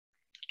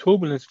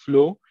turbulence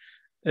flow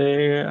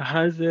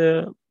has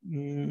a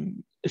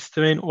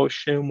strain or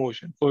shear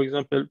motion. For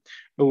example,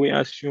 we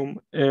assume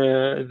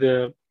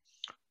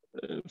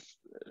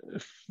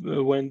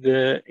when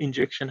the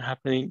injection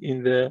happening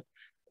in the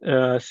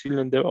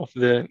cylinder of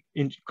the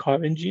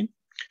car engine,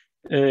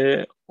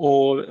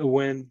 or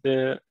when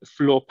the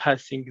flow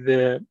passing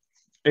the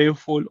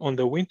airfoil on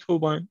the wind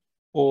turbine,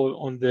 or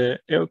on the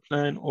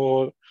airplane,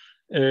 or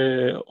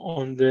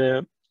on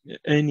the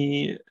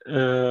any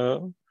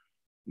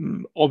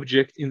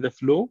object in the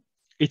flow,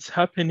 it's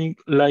happening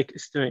like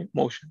strain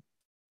motion.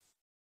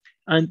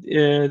 And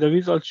the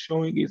result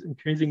showing is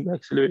increasing the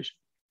acceleration.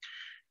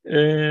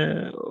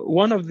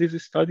 One of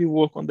these studies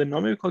work on the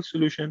numerical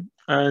solution,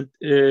 and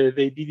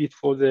they did it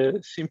for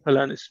the simple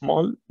and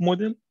small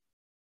model.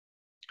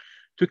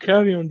 To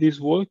carry on this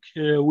work,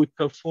 we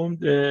performed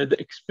the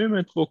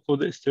experiment work for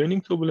the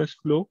straining turbulence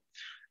flow,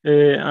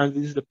 and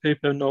this is the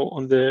paper now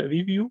on the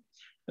review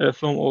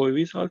from our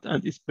result,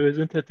 and it's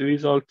presented the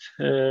result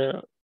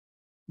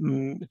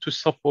to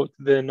support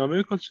the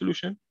numerical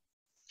solution.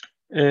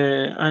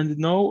 And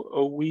now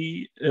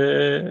we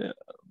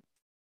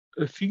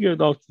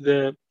figured out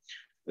the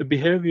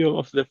behavior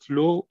of the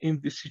flow in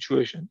this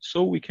situation.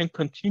 So we can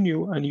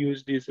continue and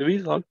use this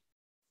result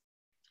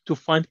to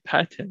find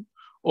pattern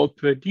or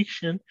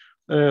prediction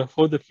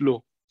for the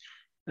flow.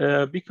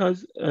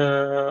 Because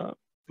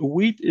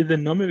with the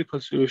numerical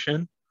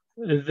solution,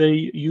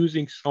 they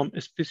using some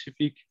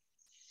specific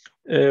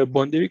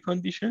boundary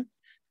condition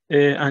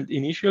and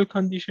initial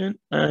condition,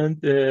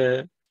 and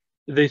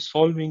they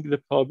solving the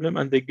problem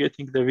and they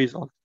getting the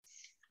result.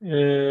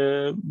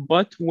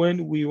 But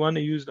when we want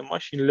to use the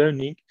machine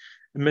learning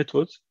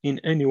methods in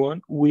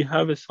anyone, we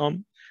have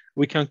some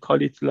we can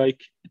call it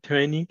like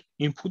training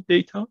input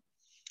data,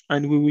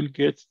 and we will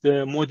get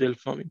the model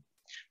from it.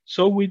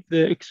 So with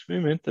the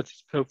experiment that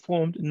is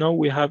performed, now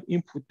we have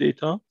input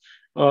data.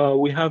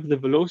 We have the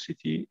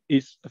velocity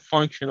is a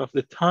function of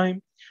the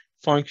time,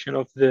 function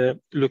of the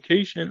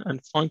location,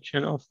 and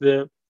function of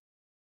the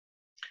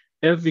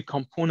every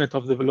component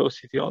of the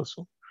velocity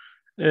also.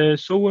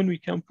 So when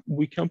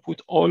we can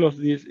put all of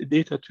these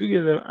data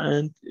together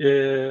and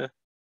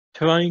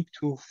trying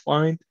to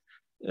find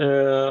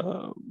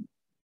a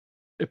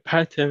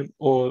pattern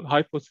or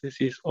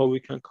hypothesis, or we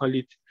can call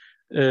it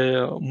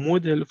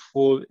model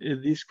for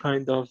this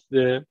kind of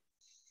the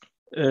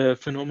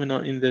phenomena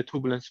in the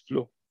turbulence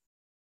flow.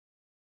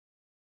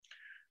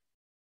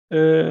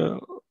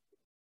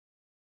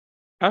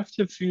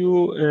 After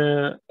few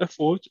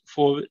efforts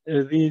for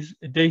these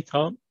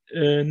data,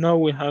 now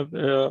we have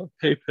a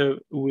paper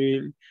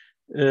will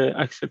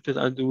accepted,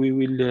 and we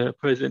will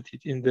present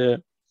it in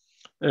the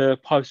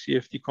PAR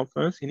CFD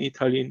conference in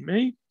Italy in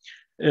May.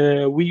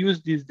 We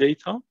use this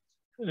data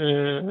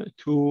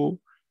to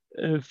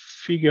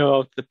figure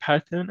out the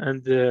pattern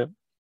and the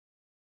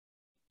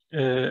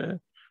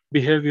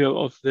behavior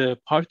of the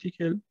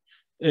particle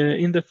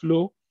in the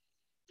flow.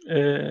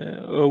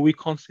 We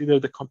consider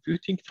the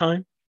computing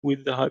time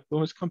with the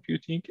high-performance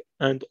computing,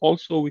 and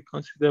also we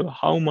consider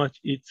how much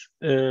it's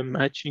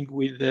matching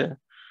with the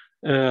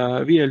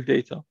real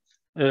data.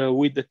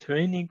 With the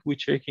training, we're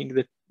checking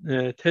the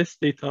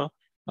test data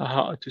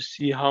to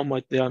see how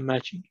much they are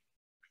matching.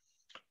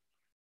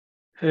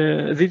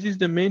 This is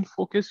the main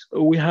focus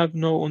we have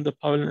now on the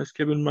parallel and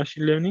scalable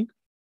machine learning.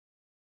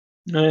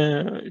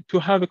 To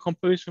have a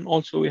comparison,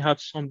 also we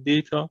have some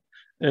data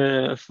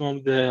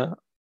from the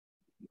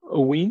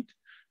wind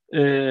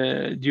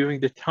during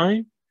the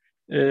time.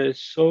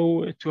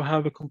 So to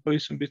have a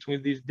comparison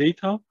between these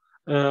data,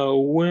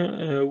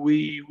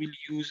 we will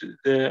use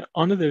the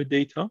another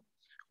data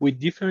with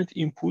different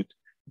input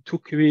to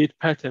create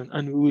pattern,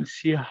 and we will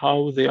see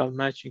how they are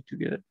matching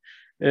together.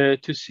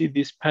 To see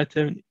this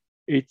pattern,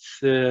 it's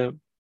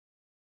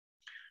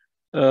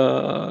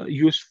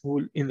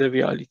useful in the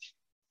reality.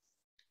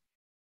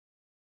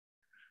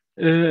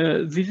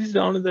 This is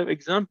another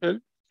example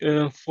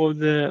for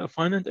the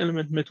finite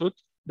element method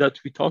that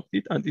we talked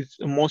it, and it's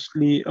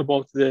mostly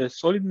about the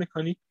solid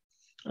mechanics.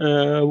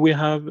 We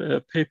have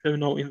a paper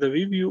now in the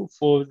review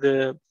for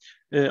the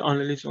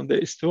analysis on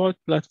the Steroid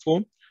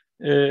platform,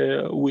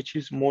 which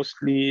is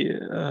mostly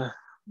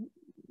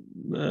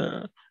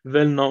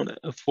well known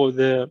for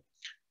the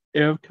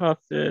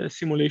aircraft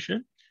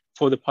simulation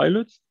for the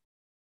pilots.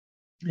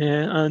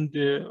 And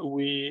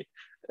we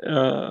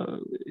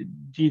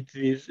did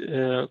this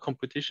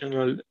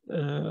computational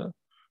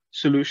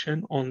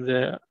solution on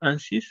the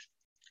ANSYS.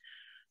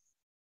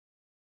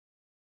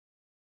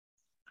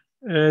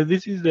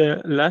 This is the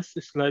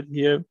last slide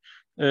here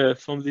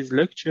from this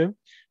lecture.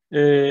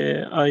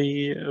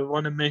 I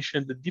want to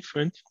mention the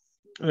difference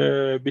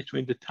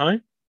between the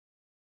time.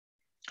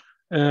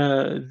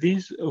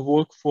 These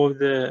work for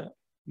the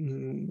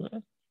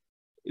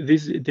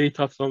this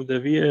data from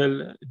the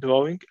real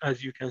drawing,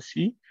 as you can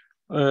see,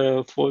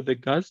 for the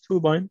gas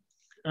turbine,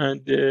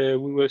 and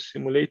we were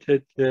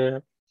simulated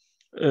the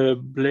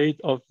blade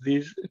of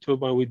this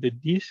turbine with the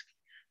disk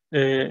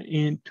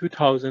in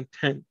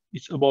 2010.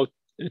 It's about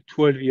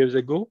 12 years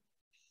ago.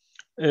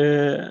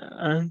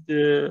 And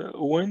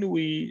when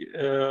we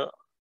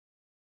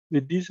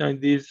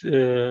designed this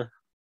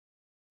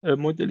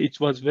model, it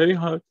was very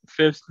hard.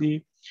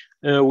 Firstly,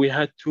 we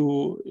had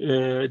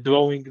to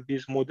drawing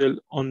this model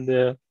on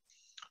the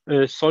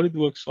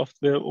SolidWorks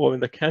software or in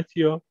the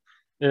CATIA.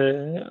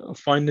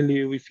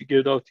 Finally, we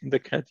figured out in the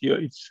CATIA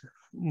it's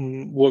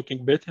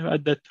working better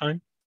at that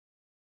time.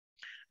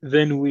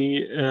 Then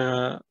we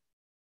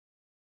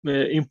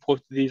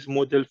import this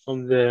model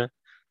from the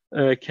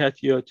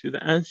CATIA to the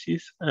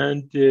ANSYS,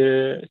 and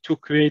to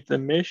create a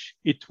mesh,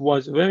 it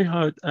was very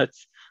hard.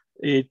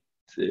 It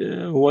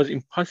was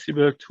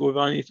impossible to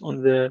run it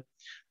on the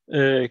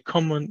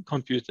common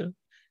computer.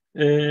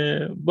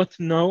 But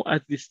now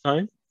at this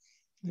time,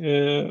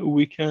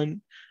 we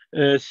can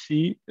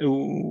see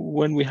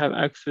when we have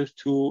access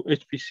to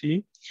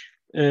HPC,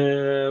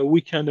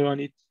 we can run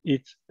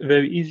it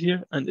very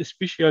easier, and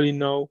especially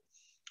now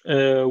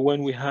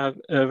when we have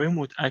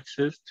remote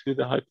access to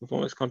the high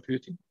performance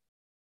computing.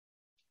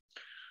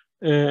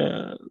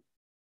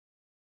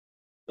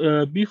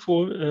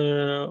 Before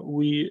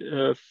we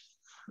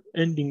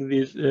ending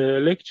this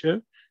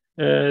lecture,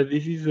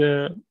 this is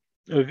a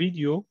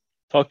video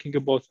talking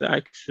about the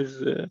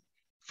access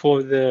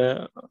for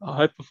the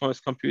high performance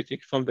computing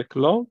from the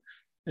cloud,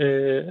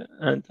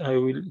 and I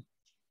will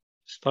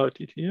start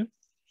it here.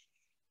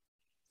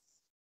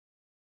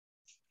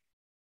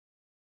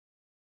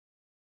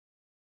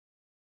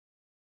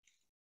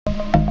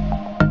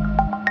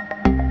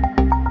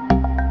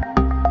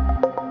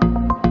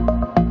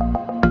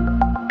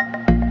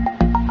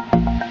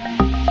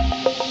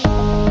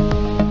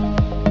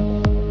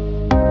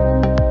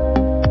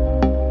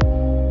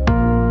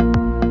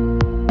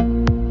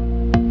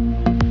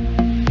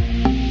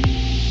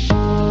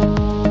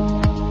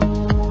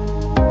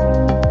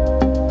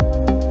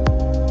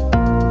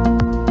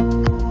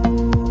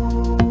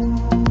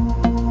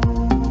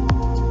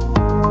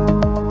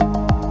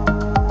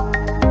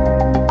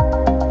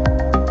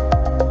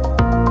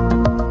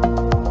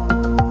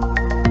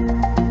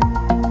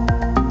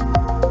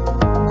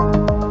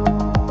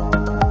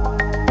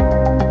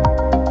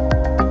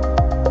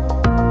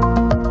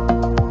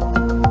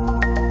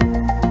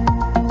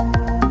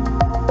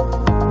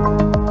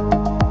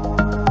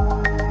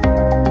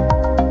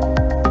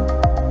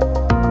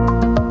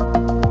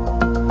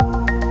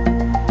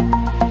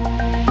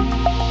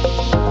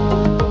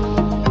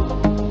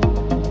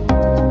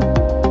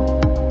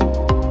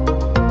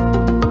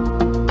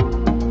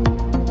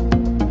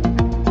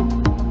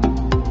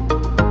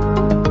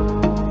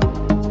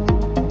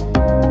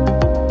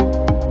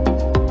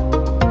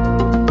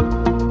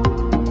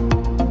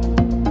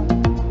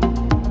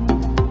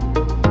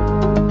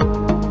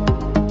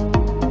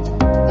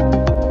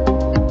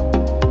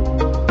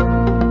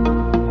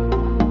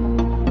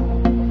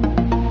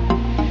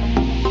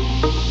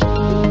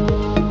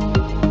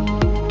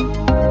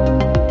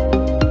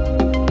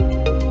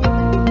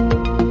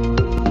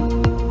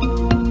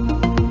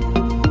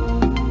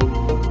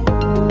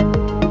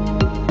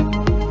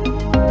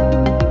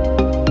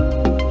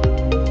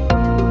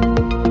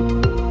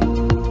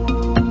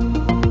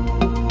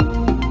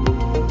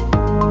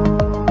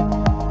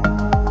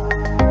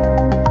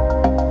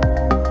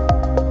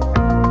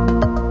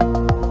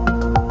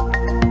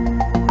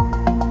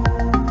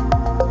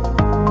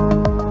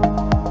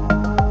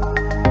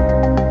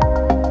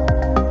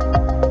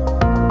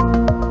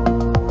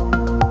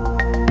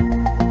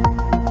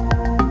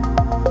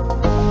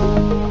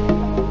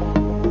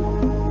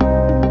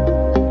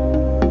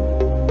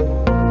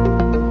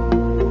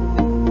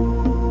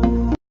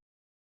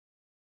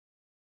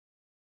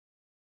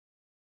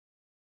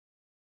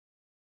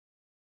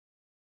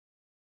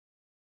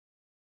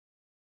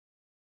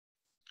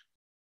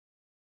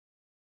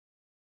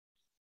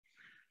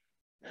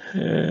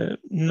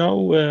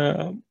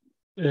 Now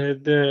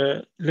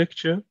the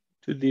lecture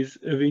to this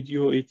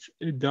video is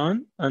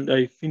done, and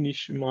I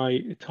finish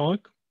my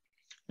talk.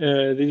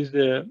 This is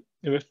the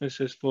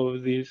references for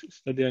this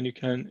study, and you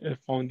can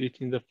find it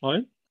in the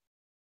file.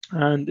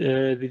 And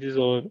this is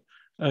our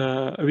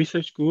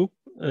research group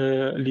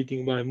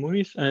leading by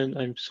Maurice, and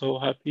I'm so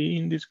happy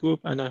in this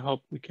group, and I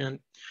hope we can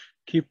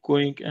keep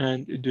going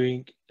and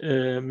doing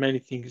many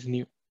things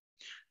new.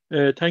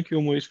 Thank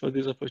you, Maurice, for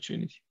this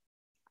opportunity.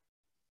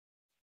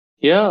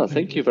 Yeah,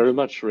 thank you very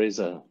much,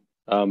 Reza.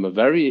 A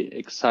very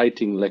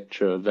exciting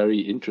lecture, a very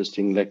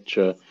interesting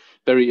lecture,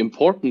 very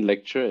important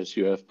lecture. As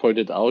you have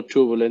pointed out,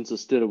 turbulence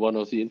is still one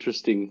of the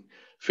interesting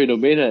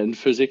phenomena in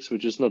physics,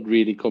 which is not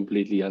really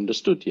completely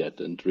understood yet,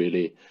 and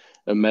really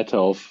a matter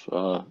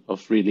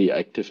of really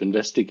active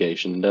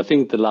investigation. And I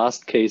think the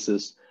last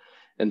cases,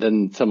 and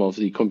then some of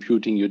the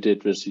computing you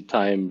did with the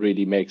time,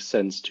 really makes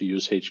sense to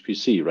use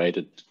HPC, right?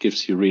 It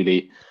gives you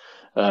really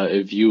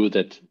a view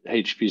that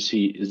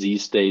HPC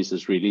these days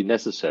is really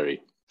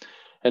necessary.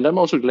 And I'm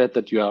also glad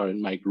that you are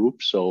in my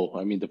group. So,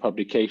 I mean, the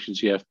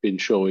publications you have been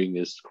showing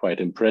is quite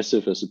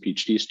impressive as a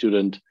PhD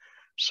student.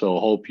 So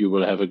hope you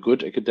will have a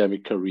good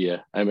academic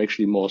career. I'm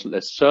actually more or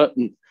less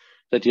certain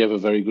that you have a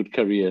very good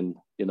career in,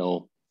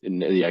 in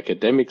the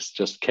academics.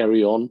 Just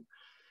carry on.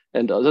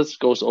 And this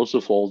goes also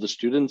for all the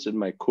students in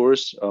my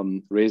course.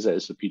 Reza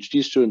is a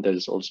PhD student that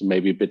is also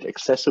maybe a bit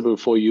accessible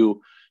for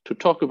you to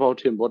talk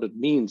about him, what it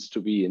means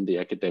to be in the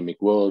academic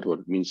world, what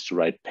it means to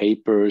write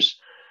papers,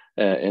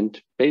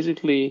 and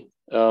basically,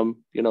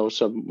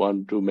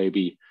 someone to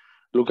maybe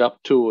look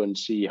up to and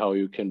see how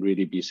you can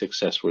really be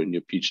successful in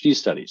your PhD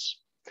studies.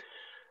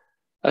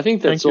 I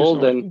think that's all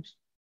then.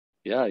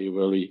 Yeah, you're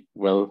really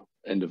well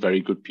and a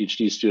very good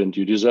PhD student.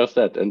 You deserve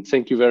that. And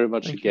thank you very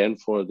much again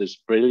for this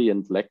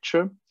brilliant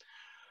lecture.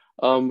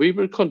 We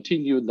will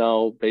continue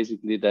now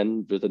basically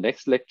then with the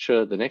next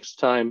lecture the next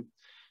time,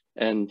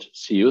 and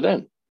see you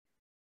then.